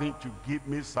another thing to give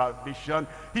me, salvation.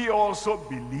 He also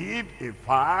believed. In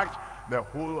fact, the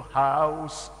whole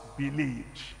house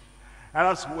believed. And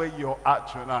that's where you are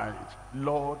tonight.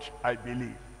 Lord, I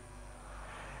believe.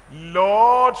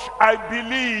 Lord, I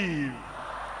believe.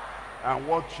 And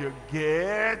what you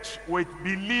get with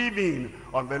believing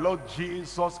on the Lord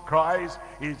Jesus Christ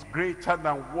is greater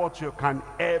than what you can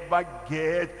ever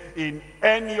get in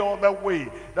any other way.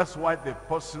 That's why the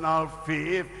personal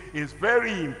faith is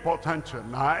very important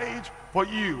tonight for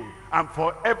you and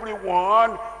for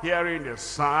everyone hearing the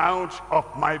sound of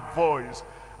my voice.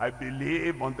 I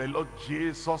believe on the Lord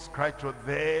Jesus Christ. To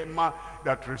them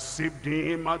that received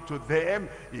him, to them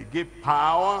he gave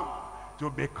power to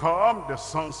become the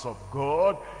sons of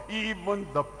God, even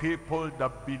the people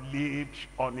that believed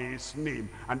on his name.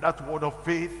 And that word of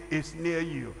faith is near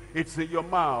you. It's in your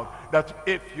mouth. That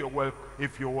if you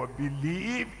will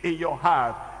believe in your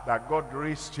heart that God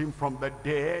raised him from the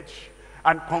dead,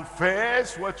 and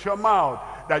confess with your mouth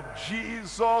that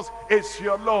Jesus is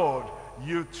your Lord,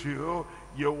 you too,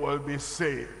 you will be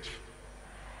saved.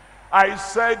 I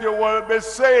said you will be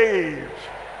saved.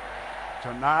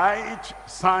 Tonight,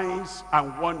 signs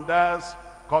and wonders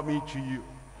coming to you.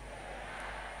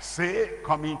 Say,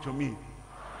 coming to me.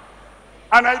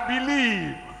 And I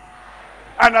believe.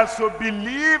 And as you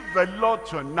believe the Lord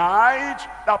tonight,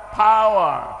 the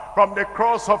power from the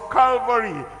cross of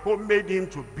Calvary, who made him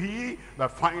to be the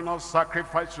final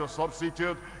sacrifice, your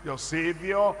substitute, your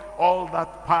Savior, all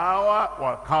that power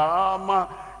will come.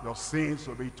 Your sins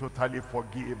will be totally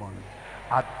forgiven.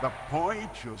 At the point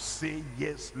you say,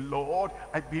 yes, Lord,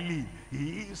 I believe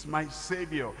he is my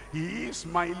Savior, he is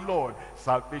my Lord,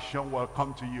 salvation will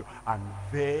come to you. And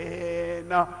then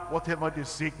whatever the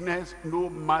sickness, no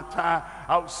matter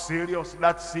how serious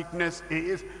that sickness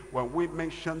is, when we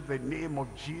mention the name of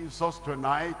Jesus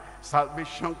tonight,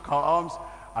 salvation comes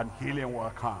and healing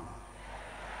will come.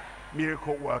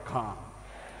 Miracle will come.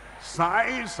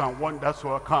 Signs and wonders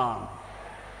will come.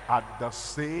 At the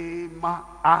same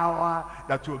hour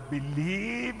that you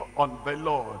believe on the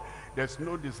Lord. There's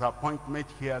no disappointment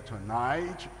here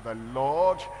tonight. The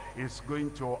Lord is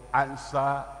going to answer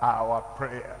our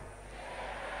prayer.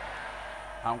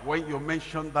 And when you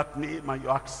mention that name and you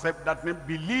accept that name,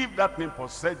 believe that name,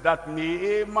 possess that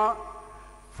name,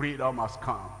 freedom has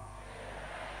come.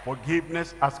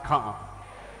 Forgiveness has come.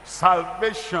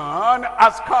 Salvation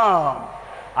has come.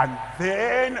 And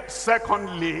then,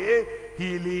 secondly,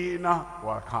 healing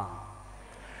will come.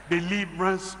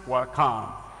 Deliverance will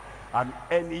come. And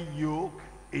any yoke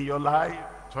in your life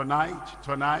tonight,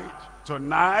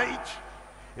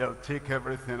 he'll take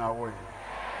everything away.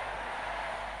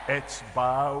 Heads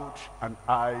bowed and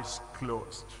eyes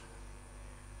closed.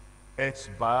 Heads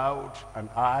bowed and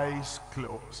eyes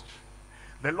closed.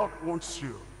 The Lord wants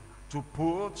you to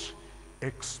put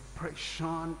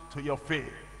expression to your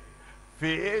faith.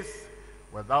 Faith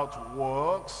without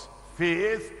works,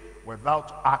 faith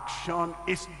without action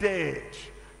is dead.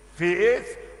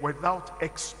 Faith without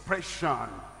expression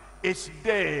is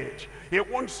dead. He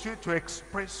wants you to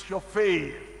express your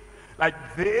faith. Like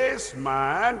this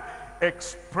man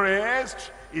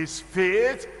expressed his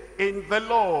faith in the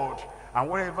Lord. And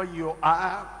wherever you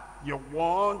are, you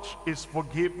want his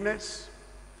forgiveness.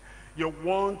 You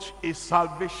want his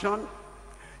salvation.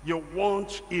 You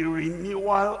want a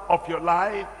renewal of your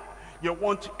life. You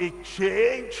want a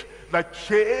change, the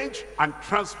change and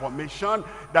transformation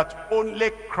that only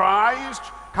Christ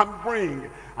can bring.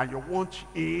 And you want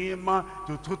him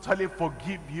to totally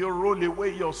forgive you, roll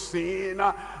away your sin,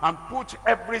 and put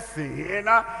everything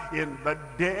in the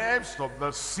depths of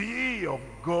the sea of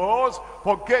God's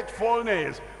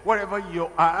forgetfulness. Wherever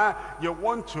you are, you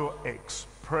want to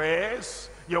express,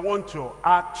 you want to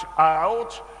act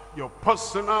out your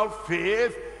personal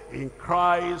faith in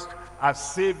Christ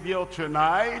as Savior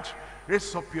tonight.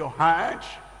 Raise up your hand.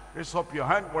 Raise up your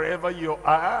hand wherever you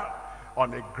are.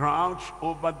 On the ground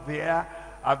over there,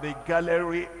 at the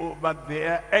gallery over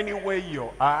there, anywhere you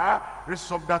are,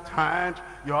 raise up that hand.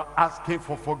 You're asking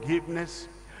for forgiveness.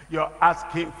 You're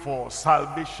asking for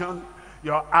salvation.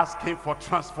 You're asking for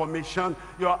transformation.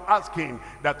 You're asking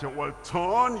that you will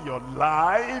turn your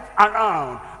life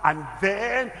around. And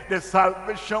then the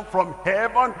salvation from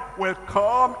heaven will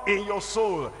come in your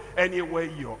soul. Anywhere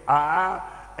you are,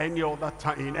 any other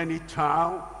time, in any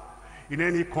town, in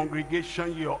any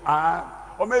congregation you are,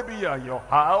 or maybe you're in your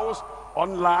house,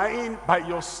 online, by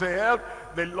yourself,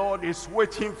 the Lord is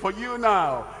waiting for you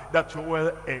now, that you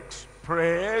will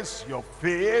express your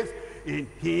faith in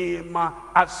him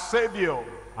as Savior.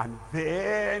 And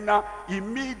then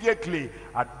immediately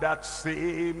at that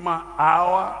same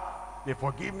hour, the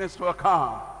forgiveness will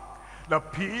come, the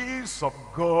peace of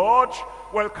God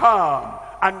will come,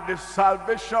 and the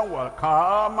salvation will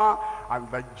come, and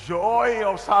the joy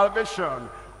of salvation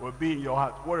will be in your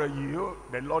heart. Where are you?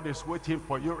 The Lord is waiting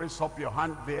for you. Raise up your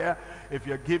hand there. If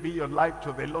you're giving your life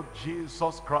to the Lord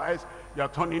Jesus Christ, you're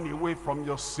turning away from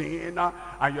your sin,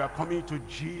 and you're coming to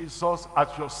Jesus as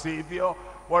your Savior.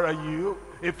 Where are you?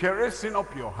 If you're raising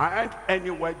up your hand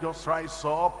anywhere, just rise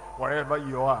up wherever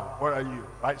you are. Where are you?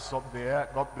 Rise up there.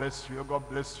 God bless you. God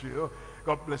bless you.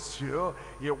 God bless you.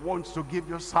 He wants to give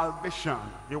you salvation.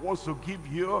 He wants to give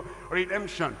you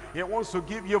redemption. He wants to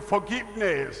give you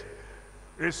forgiveness.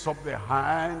 Raise up the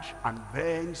hand and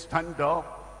then stand up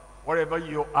wherever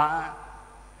you are.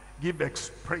 Give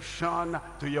expression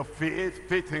to your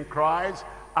faith in Christ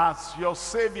as your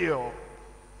Savior.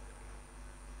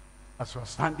 As you're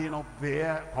standing up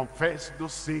there, confess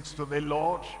those sins to the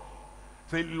Lord.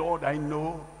 Say, Lord, I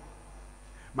know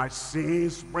my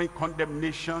sins bring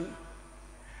condemnation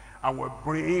and will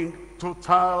bring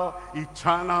total,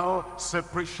 eternal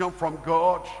separation from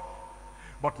God.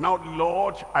 But now,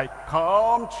 Lord, I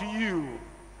come to you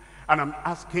and I'm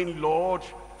asking, Lord,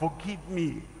 forgive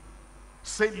me.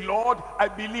 Say, Lord, I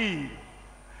believe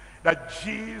that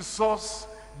Jesus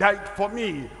died for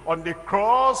me on the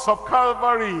cross of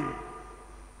Calvary.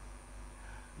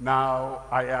 Now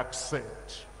I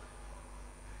accept.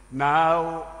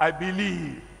 Now I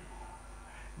believe.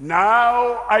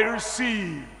 Now I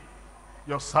receive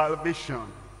your salvation.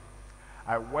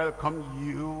 I welcome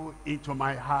you into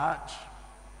my heart.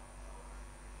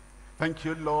 Thank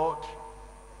you, Lord.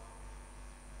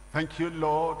 Thank you,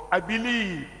 Lord. I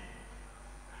believe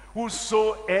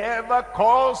whosoever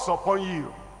calls upon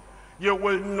you, you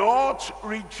will not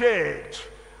reject.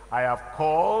 I have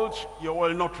called, you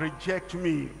will not reject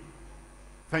me.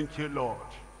 Thank you, Lord.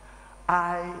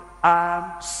 I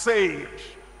am saved.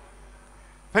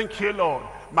 Thank you, Lord.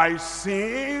 My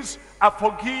sins are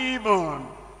forgiven.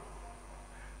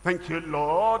 Thank you,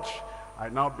 Lord. I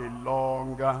now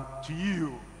belong to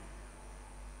you.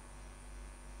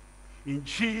 In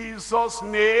Jesus'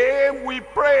 name we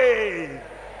pray.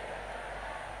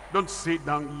 Don't sit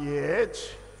down yet.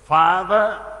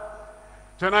 Father,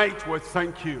 tonight we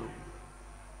thank you.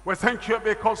 We thank you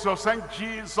because you sent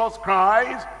Jesus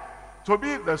Christ to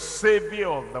be the Savior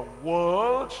of the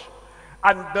world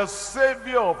and the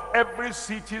Savior of every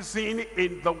citizen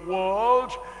in the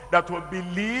world that will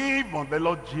believe on the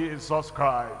Lord Jesus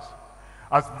Christ.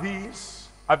 As these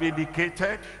have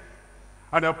indicated,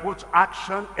 and have put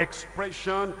action,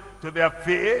 expression to their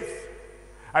faith,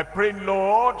 I pray,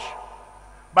 Lord,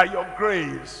 by your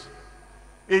grace,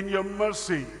 in your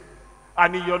mercy,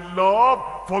 and in your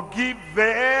love, forgive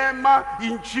them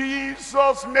in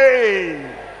Jesus' name.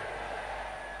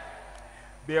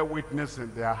 Bear witness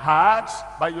in their hearts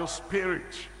by your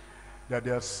Spirit that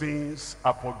their sins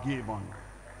are forgiven.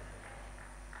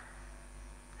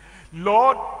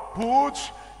 Lord, put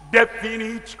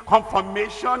definite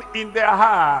confirmation in their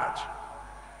heart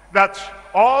that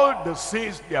all the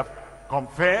sins they have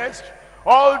confessed,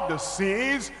 all the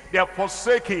sins they have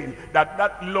forsaken,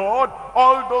 that Lord,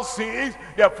 all those sins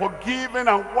they are forgiven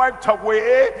and wiped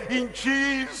away in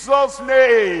Jesus'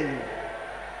 name.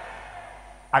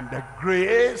 And the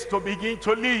grace to begin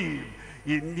to live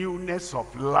in newness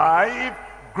of life,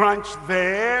 grant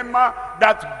them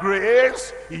that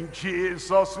grace in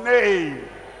Jesus' name.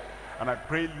 And I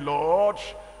pray, Lord,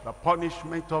 the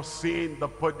punishment of sin, the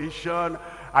perdition,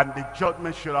 and the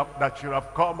judgment that should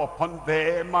have come upon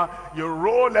them, you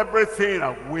roll everything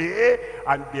away,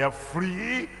 and they are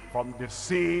free from the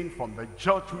sin, from the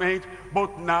judgment,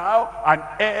 both now and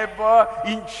ever,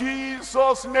 in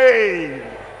Jesus' name.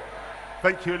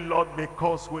 Thank you, Lord,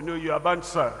 because we know you have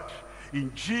answered.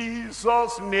 In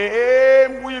Jesus'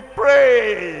 name we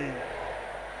pray.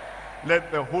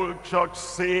 Let the whole church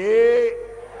say,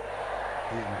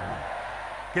 amen.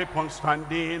 Keep on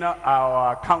standing.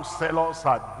 Our counselors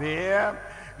are there.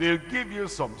 They'll give you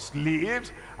some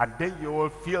slips, and then you will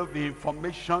fill the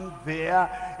information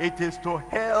there. It is to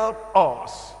help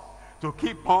us, to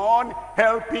keep on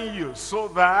helping you, so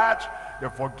that the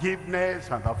forgiveness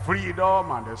and the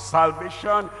freedom and the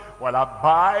salvation will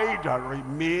abide and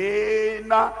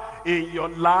remain in your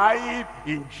life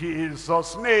in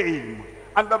Jesus' name.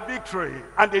 And the victory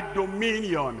and the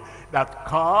dominion that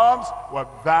comes with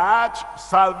that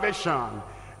salvation,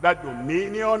 that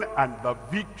dominion and the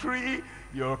victory,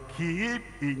 you'll keep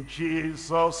in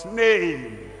Jesus'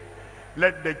 name.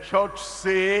 Let the church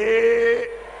say,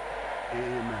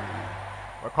 amen.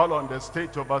 We call on the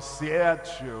state overseer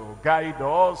to guide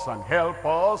us and help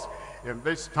us in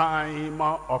this time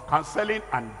of counseling,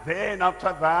 and then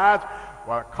after that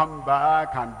we'll come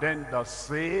back, and then the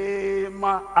same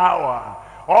hour,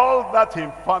 all that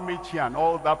infirmity and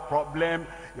all that problem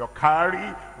you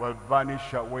carry will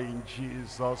vanish away in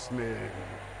Jesus' name.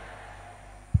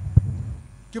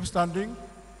 Keep standing,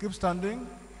 keep standing,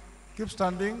 keep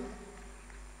standing.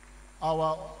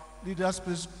 Our leaders,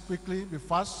 please quickly be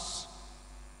fast.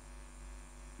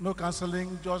 No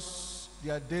canceling, just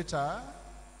their data,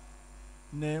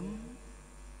 name,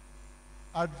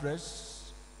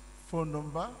 address, phone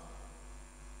number,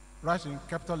 write in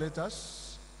capital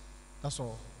letters. That's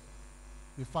all.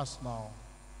 Be fast now.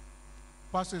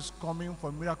 Pastor is coming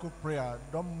for miracle prayer.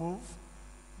 Don't move.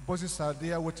 Bosses are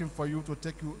there waiting for you to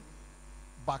take you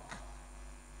back.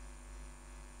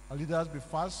 Our leaders, be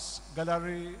fast.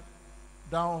 Gallery,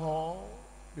 down hall,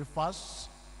 be fast.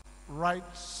 Write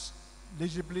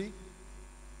legibly,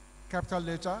 capital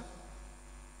letter.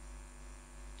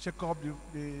 Check up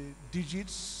the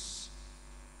digits.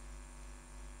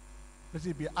 Let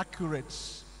it be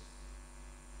accurate.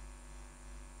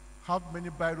 Have many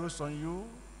biros on you.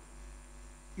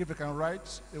 If you can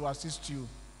write, they will assist you.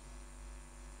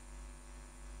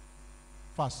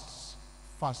 Fast,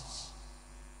 fast.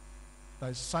 There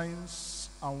is signs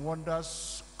and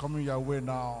wonders coming your way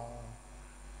now.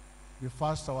 Be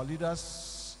fast, our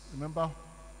leaders. Remember,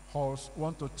 halls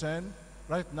 1 to 10.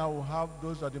 Right now we have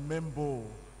those at the main bowl.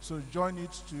 So join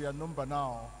it to your number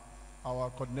now, our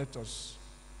coordinators.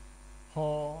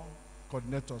 Hall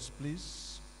coordinators,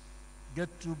 please. Get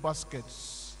 2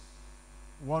 baskets.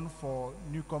 1 for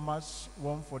newcomers,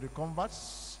 1 for the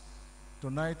converts.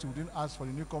 Tonight we didn't ask for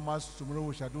the newcomers. Tomorrow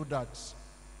we shall do that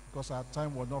because our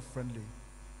time was not friendly.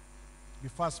 Be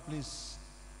fast, please.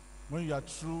 When you are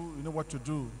through, you know what to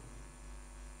do.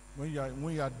 When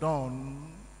you are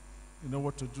done, you know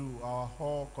what to do. Our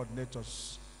hall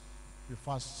coordinators, be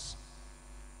fast.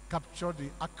 Capture the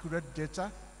accurate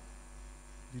data,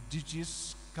 the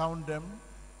digits, count them,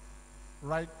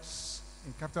 write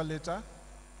in capital letter,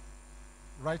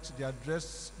 write the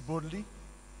address boldly.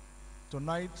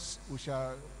 Tonight we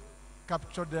shall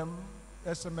capture them,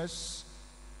 SMS,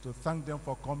 to thank them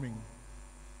for coming.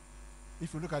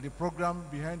 If you look at the program,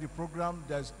 behind the program,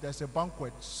 there's a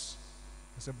banquet.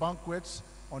 There's a banquet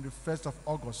on the 1st of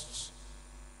August,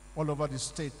 all over the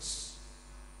states,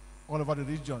 all over the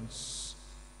regions,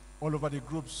 all over the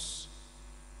groups,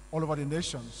 all over the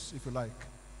nations, if you like.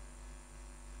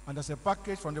 And there's a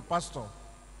package from the pastor.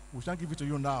 We shan't give it to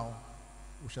you now.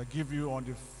 We shall give you on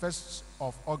the 1st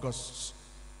of August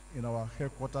in our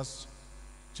headquarters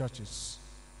churches.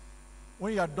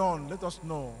 When you are done, let us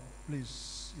know,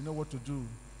 please. You know what to do.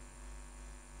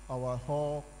 Our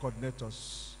hall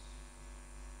coordinators.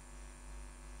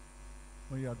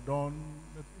 When you are done,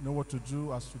 you know what to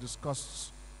do as we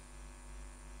discussed.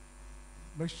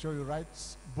 Make sure you write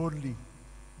boldly,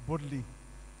 boldly,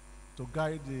 to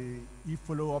guide the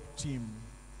e-follow-up team.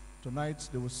 Tonight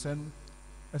they will send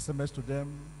SMS to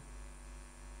them.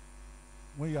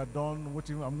 When you are done,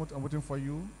 I'm waiting for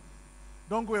you.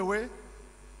 Don't go away.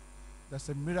 There's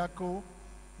a miracle,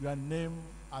 your name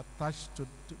attached to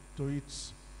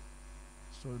it.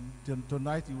 So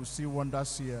tonight you will see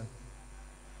wonders here.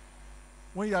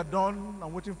 When you are done,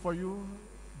 I'm waiting for you.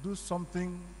 Do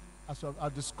something as I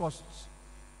discussed.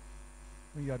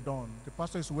 When you are done, the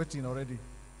pastor is waiting already.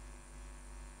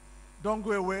 Don't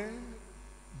go away.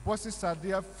 Buses are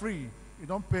there free. You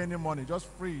don't pay any money, just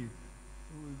free.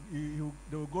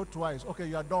 They will go twice. Okay,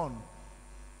 you are done.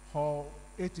 Hall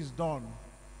 8 is done.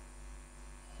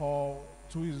 Hall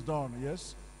 2 is done,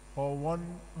 yes? Hall 1,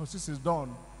 Hall 6 is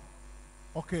done.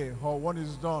 Okay, Hall 1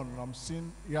 is done. I'm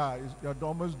seeing, yeah, you're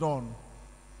almost done.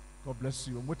 God bless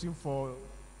you. I'm waiting for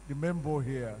the member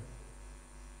here.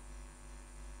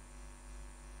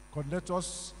 Let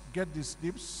us get the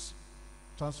slips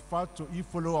transferred to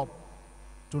e-follow-up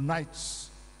tonight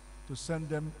to send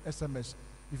them SMS.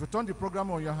 If you turn the program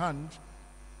on your hand,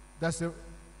 there's a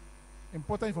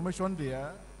important information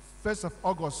there. 1st of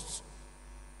August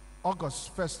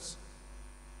 1st,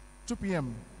 2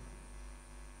 p.m.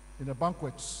 in the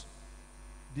banquets,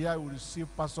 there you will receive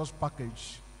pastor's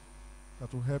package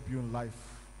that will help you in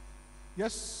life.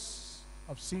 Yes,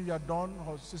 I've seen you are done.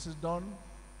 Hall 6 is done.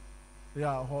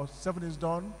 Yeah, Hall 7 is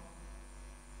done.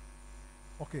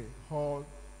 Okay, Hall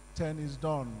 10 is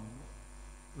done.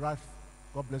 Ralph,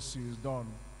 God bless you, is done.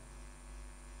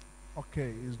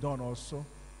 Okay, it's done also.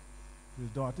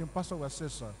 It's done. I think Pastor was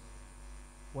said, sir.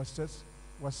 Was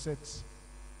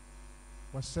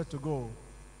set to go.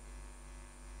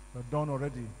 We're done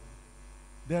already.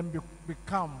 Then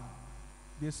become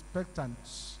the expectant.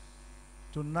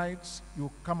 Tonight you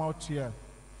come out here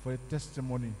for a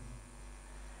testimony.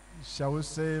 Shall we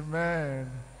say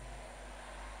amen?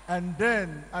 And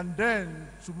then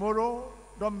tomorrow,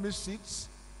 don't miss it.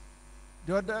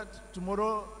 Next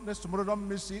tomorrow, don't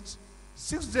miss it.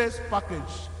 6 days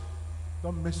package,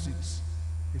 don't miss it.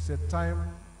 It's a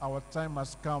time, our time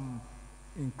has come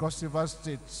in Cross River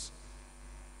States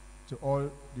to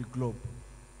all the globe.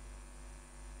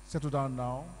 Settle down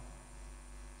now.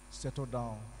 Settle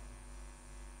down.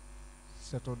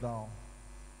 Settle down.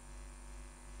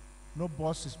 No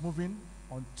bus is moving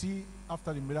until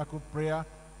after the miracle prayer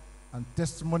and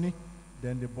testimony,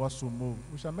 then the bus will move.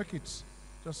 We shall make it.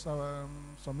 Just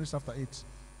some minutes after 8.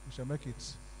 We shall make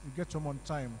it. You get home on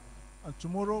time. And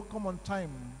tomorrow, come on time.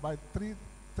 By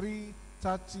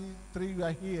 3:33, we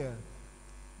are here.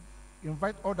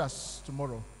 invite others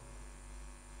tomorrow.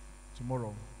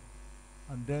 Tomorrow.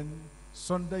 And then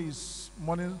Sunday is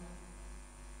morning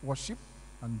worship,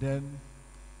 and then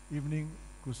evening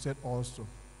crusade also.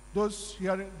 Those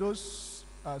hearing, those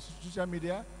social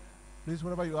media, please,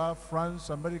 wherever you are, France,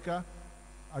 America,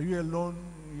 are you alone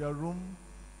in your room?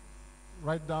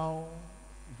 Write down,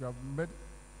 if you have met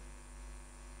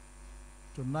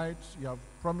tonight, you have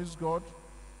promised God,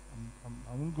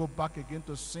 I won't go back again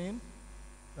to sin.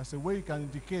 That's a way you can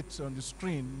indicate on the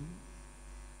screen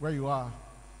where you are.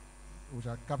 We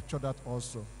shall capture that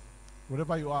also.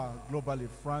 Wherever you are, globally,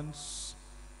 France,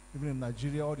 even in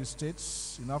Nigeria, all the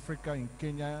states, in Africa, in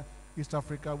Kenya, East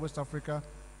Africa, West Africa,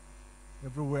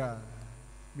 everywhere,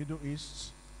 Middle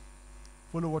East,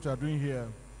 follow what you are doing here,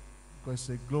 because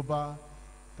it's a global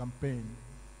campaign.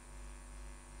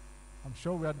 I'm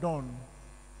sure we are done.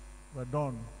 We're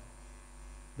done.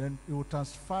 Then you will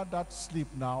transfer that sleep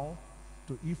now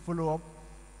to e-follow-up,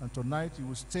 and tonight you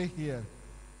will stay here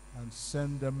and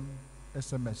send them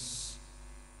SMS,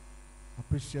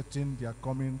 appreciating their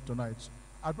coming tonight.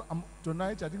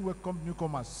 Tonight, I didn't welcome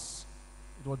newcomers.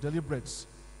 It was deliberate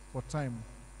for time.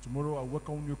 Tomorrow, I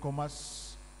welcome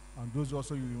newcomers and those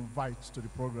also you invite to the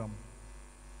program.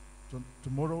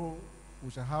 Tomorrow,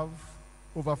 we shall have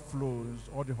overflows.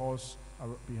 All the halls are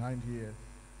behind here.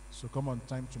 So come on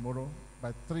time tomorrow.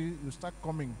 By 3, you start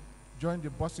coming. Join the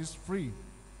buses free.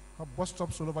 Have bus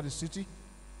stops all over the city,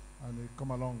 and they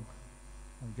come along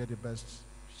and get the best.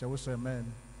 Shall we say amen?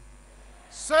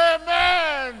 Say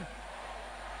amen!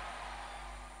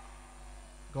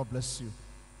 God bless you.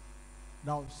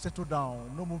 Now settle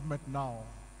down. No movement now.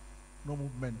 No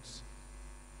movement.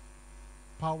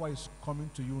 Power is coming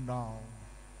to you now.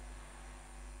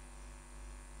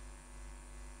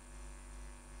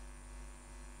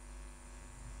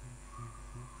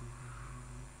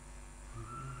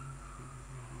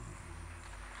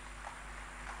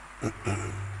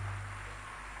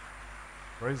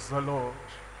 Praise the Lord.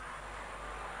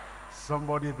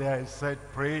 Somebody there said,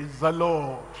 praise the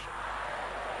Lord.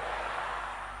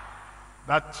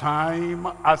 That time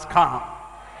has come.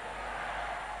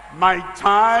 My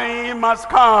time has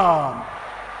come.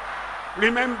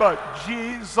 Remember,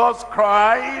 Jesus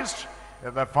Christ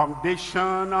is the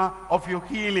foundation of your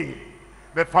healing,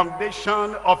 the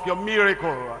foundation of your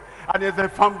miracle, and is the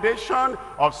foundation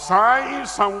of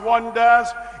signs and wonders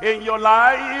in your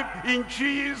life, in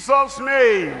Jesus'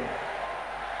 name.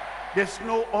 There's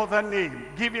no other name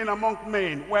given among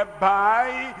men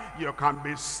whereby you can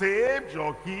be saved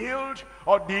or healed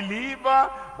or delivered,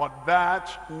 but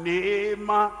that name.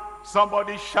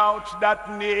 Somebody shout that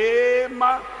name,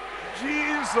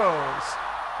 Jesus.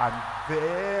 And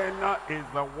then is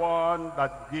the one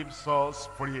that gives us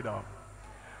freedom.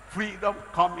 Freedom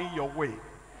coming your way.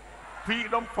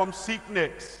 Freedom from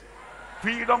sickness.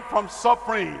 Freedom from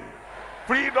suffering.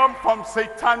 Freedom from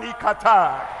satanic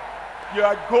attack. You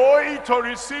are going to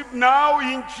receive now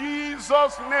in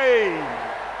Jesus' name.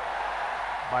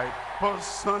 By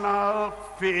personal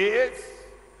faith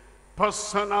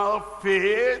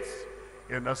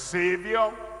in the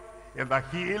Savior, in the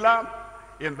healer,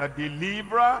 in the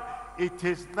deliverer. It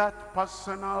is that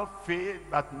personal faith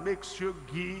that makes you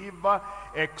give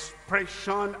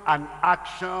expression and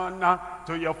action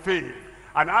to your faith.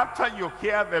 And after you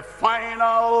hear the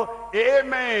final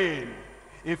amen,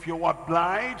 if you are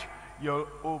blind, you'll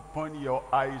open your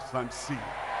eyes and see.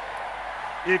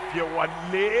 If you are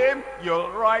lame, you'll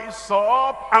rise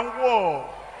up and walk.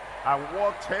 And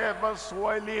whatever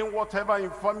swelling, whatever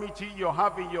infirmity you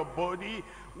have in your body,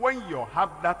 when you have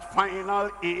that final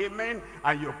amen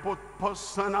and you put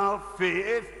personal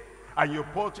faith and you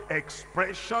put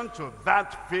expression to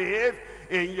that faith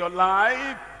in your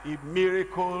life, a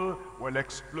miracle will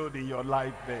explode in your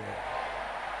life there.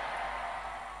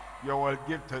 You will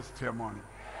give testimony.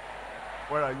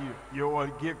 Where are you? You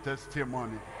will give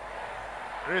testimony.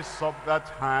 Raise up that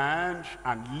hand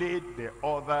and lay the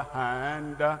other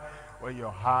hand where you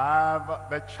have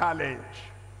the challenge.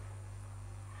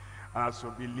 And as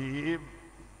you believe,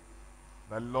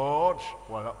 the Lord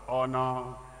will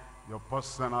honor your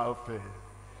personal faith.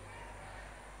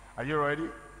 Are you ready?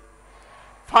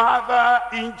 Father,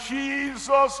 in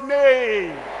Jesus'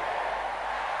 name,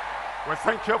 we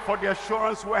thank you for the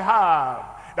assurance we have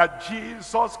that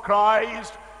Jesus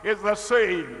Christ is the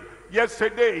same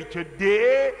yesterday,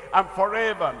 today, and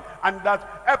forever. And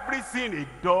that everything he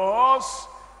does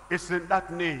is in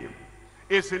that name,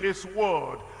 is in his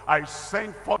word. I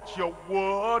send forth your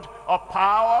word of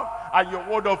power and your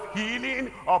word of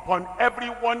healing upon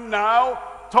everyone now.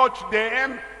 Touch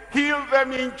them, heal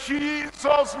them in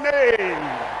Jesus' name.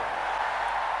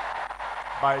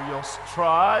 By your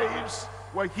stripes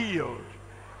were healed.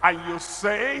 And you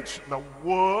sent the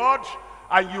word,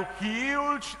 and you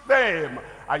healed them.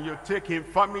 And you take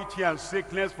infirmity and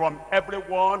sickness from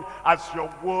everyone as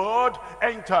your word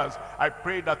enters. I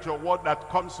pray that your word that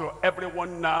comes to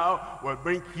everyone now will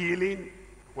bring healing,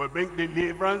 will bring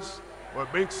deliverance, will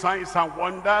bring signs and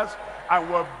wonders, and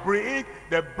will bring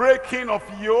the breaking of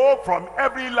yoke from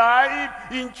every life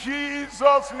in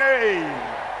Jesus' name.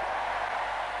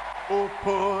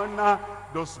 Open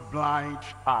those blind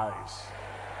eyes.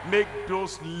 Make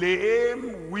those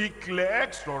lame, weak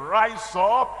legs to rise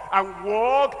up and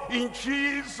walk in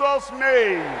Jesus'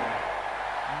 name.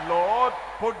 Lord,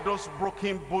 put those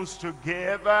broken bones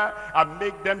together and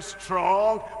make them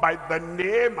strong by the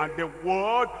name and the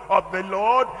word of the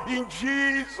Lord in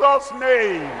Jesus'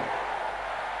 name.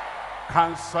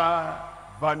 Cancer,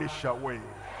 vanish away.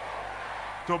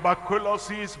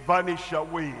 Tuberculosis, vanish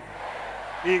away.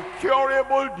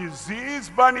 Incurable disease,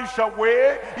 vanish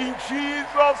away in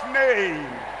Jesus' name.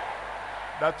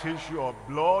 That issue of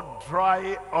blood,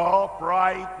 dry up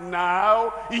right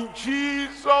now in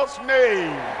Jesus'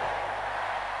 name.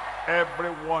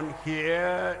 Everyone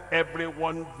here,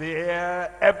 everyone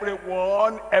there,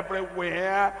 everyone,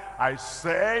 everywhere, I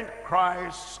send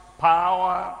Christ's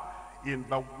power in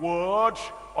the word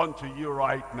unto you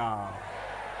right now.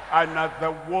 And as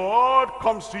the word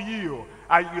comes to you,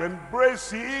 and you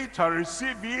embrace it and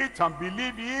receive it and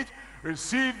believe it,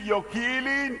 receive your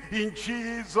healing in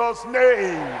Jesus'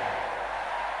 name.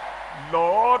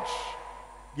 Lord,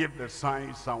 give the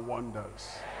signs and wonders.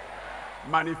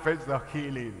 Manifest the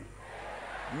healing.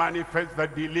 Manifest the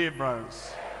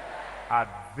deliverance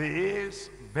at this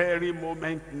very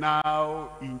moment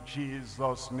now in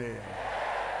Jesus' name.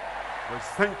 We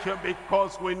thank you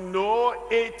because we know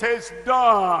it is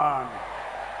done.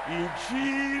 In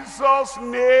Jesus'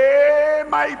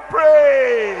 name I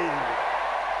pray.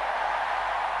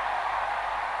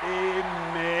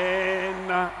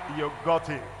 Amen. You got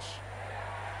it.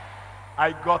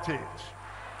 I got it.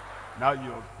 Now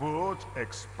you put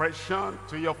expression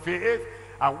to your faith,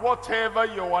 and whatever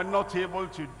you were not able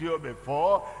to do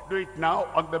before, do it now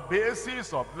on the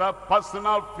basis of that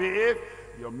personal faith.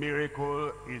 Your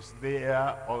miracle is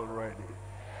there already.